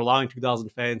game, they're allowing 2,000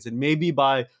 fans, and maybe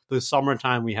by the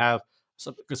summertime we have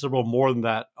considerable more than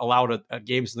that allowed at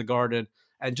games in the Garden,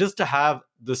 and just to have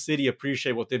the city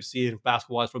appreciate what they've seen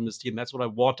basketball-wise from this team. That's what I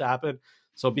want to happen.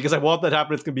 So because I want that to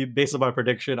happen, it's going to be based on my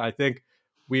prediction. I think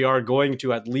we are going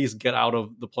to at least get out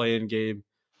of the play-in game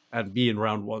and be in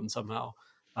round 1 somehow.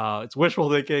 It's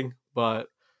wishful thinking, but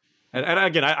and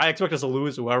again, I expect us to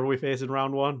lose whoever we face in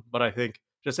round 1, but I think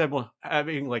just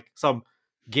having like some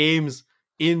games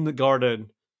in the Garden,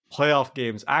 playoff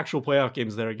games, actual playoff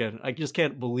games there again, I just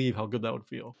can't believe how good that would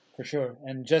feel. For sure.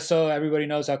 And just so everybody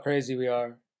knows how crazy we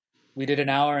are, we did an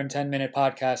hour and 10-minute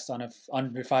podcast on a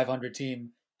under 500 team,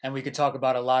 and we could talk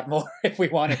about a lot more if we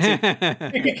wanted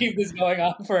to. We could keep this going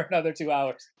on for another 2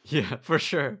 hours. Yeah, for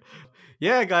sure.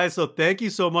 Yeah, guys. So thank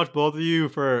you so much, both of you,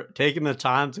 for taking the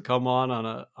time to come on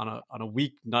a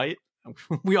weeknight.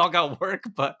 We all got work,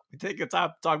 but we take the time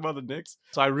to talk about the Knicks.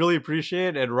 So I really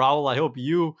appreciate it. And Raul, I hope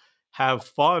you have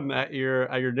fun at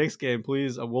your Knicks game.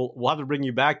 Please, we'll have to bring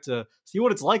you back to see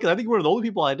what it's like. I think one of the only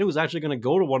people I knew who's actually going to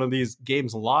go to one of these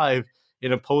games live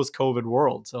in a post-COVID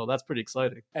world. So that's pretty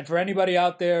exciting. And for anybody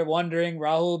out there wondering,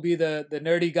 Raul will be the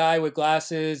nerdy guy with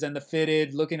glasses and the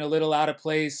fitted, looking a little out of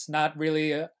place, not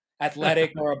really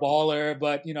athletic or a baller,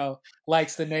 but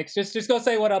likes the Knicks. Just go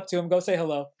say what up to him. Go say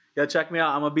hello. Yeah, check me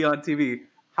out. I'm gonna be on TV.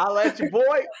 Holla at your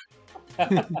boy.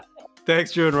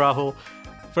 Thanks, Drew and Rahul.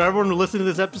 For everyone who listened to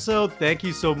this episode, thank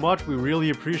you so much. We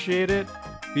really appreciate it.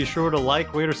 Be sure to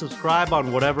like, rate, or subscribe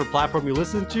on whatever platform you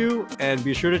listen to, and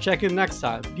be sure to check in next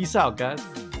time. Peace out, guys.